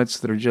comments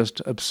that are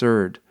just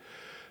absurd.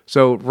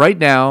 So right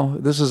now,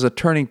 this is a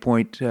turning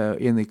point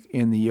in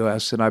the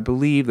U.S., and I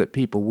believe that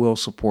people will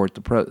support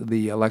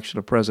the election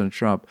of President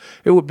Trump.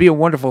 It would be a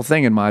wonderful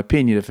thing, in my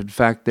opinion, if in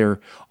fact they're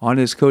on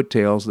his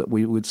coattails, that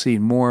we would see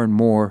more and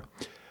more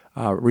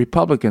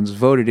Republicans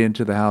voted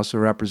into the House of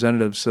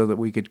Representatives so that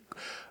we could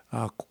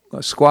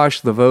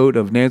squash the vote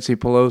of Nancy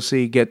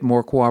Pelosi, get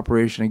more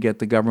cooperation, and get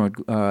the government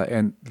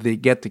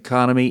get the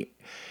economy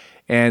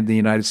and the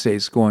United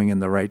States going in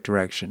the right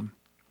direction.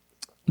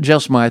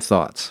 Just my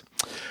thoughts.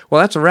 Well,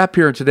 that's a wrap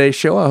here in today's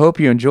show. I hope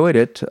you enjoyed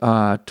it.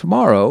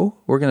 Tomorrow,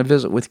 we're going to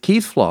visit with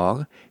Keith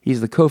Flog.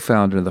 He's the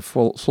co-founder of the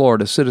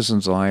Florida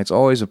Citizens Alliance.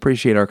 Always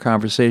appreciate our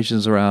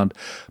conversations around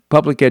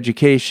public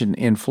education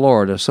in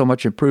Florida. So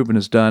much improvement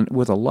is done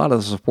with a lot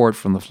of support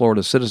from the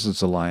Florida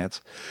Citizens Alliance.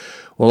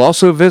 We'll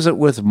also visit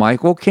with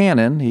Michael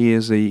Cannon. He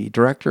is the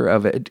Director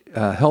of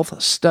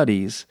Health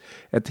Studies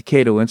at the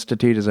Cato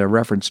Institute, as I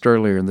referenced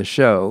earlier in the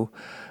show.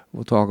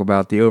 We'll talk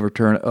about the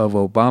overturn of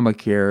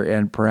Obamacare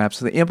and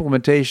perhaps the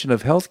implementation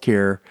of health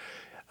care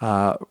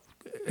and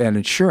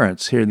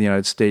insurance here in the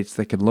United States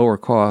that can lower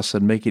costs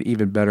and make it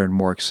even better and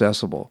more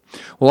accessible.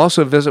 We'll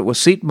also visit with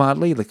Seat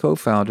Motley, the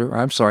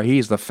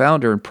he's the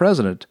founder and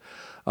president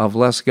of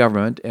Less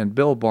Government, and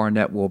Bill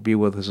Barnett will be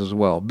with us as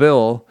well.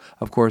 Bill,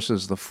 of course,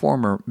 is the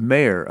former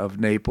mayor of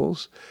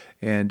Naples,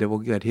 and we'll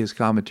get his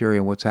commentary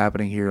on what's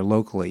happening here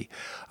locally.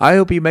 I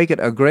hope you make it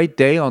a great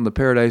day on the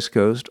Paradise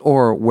Coast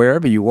or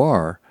wherever you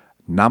are.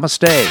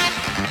 Namaste.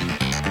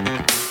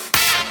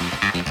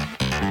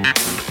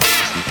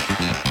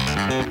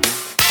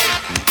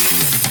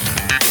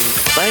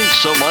 Thanks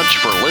so much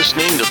for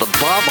listening to The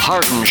Bob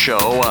Harden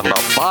Show on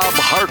the Bob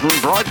Harden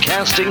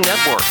Broadcasting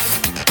Network.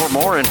 For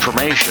more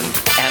information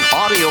and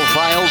audio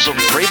files of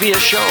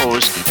previous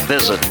shows,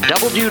 visit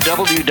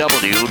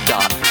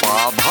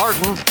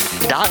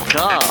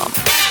www.bobharden.com.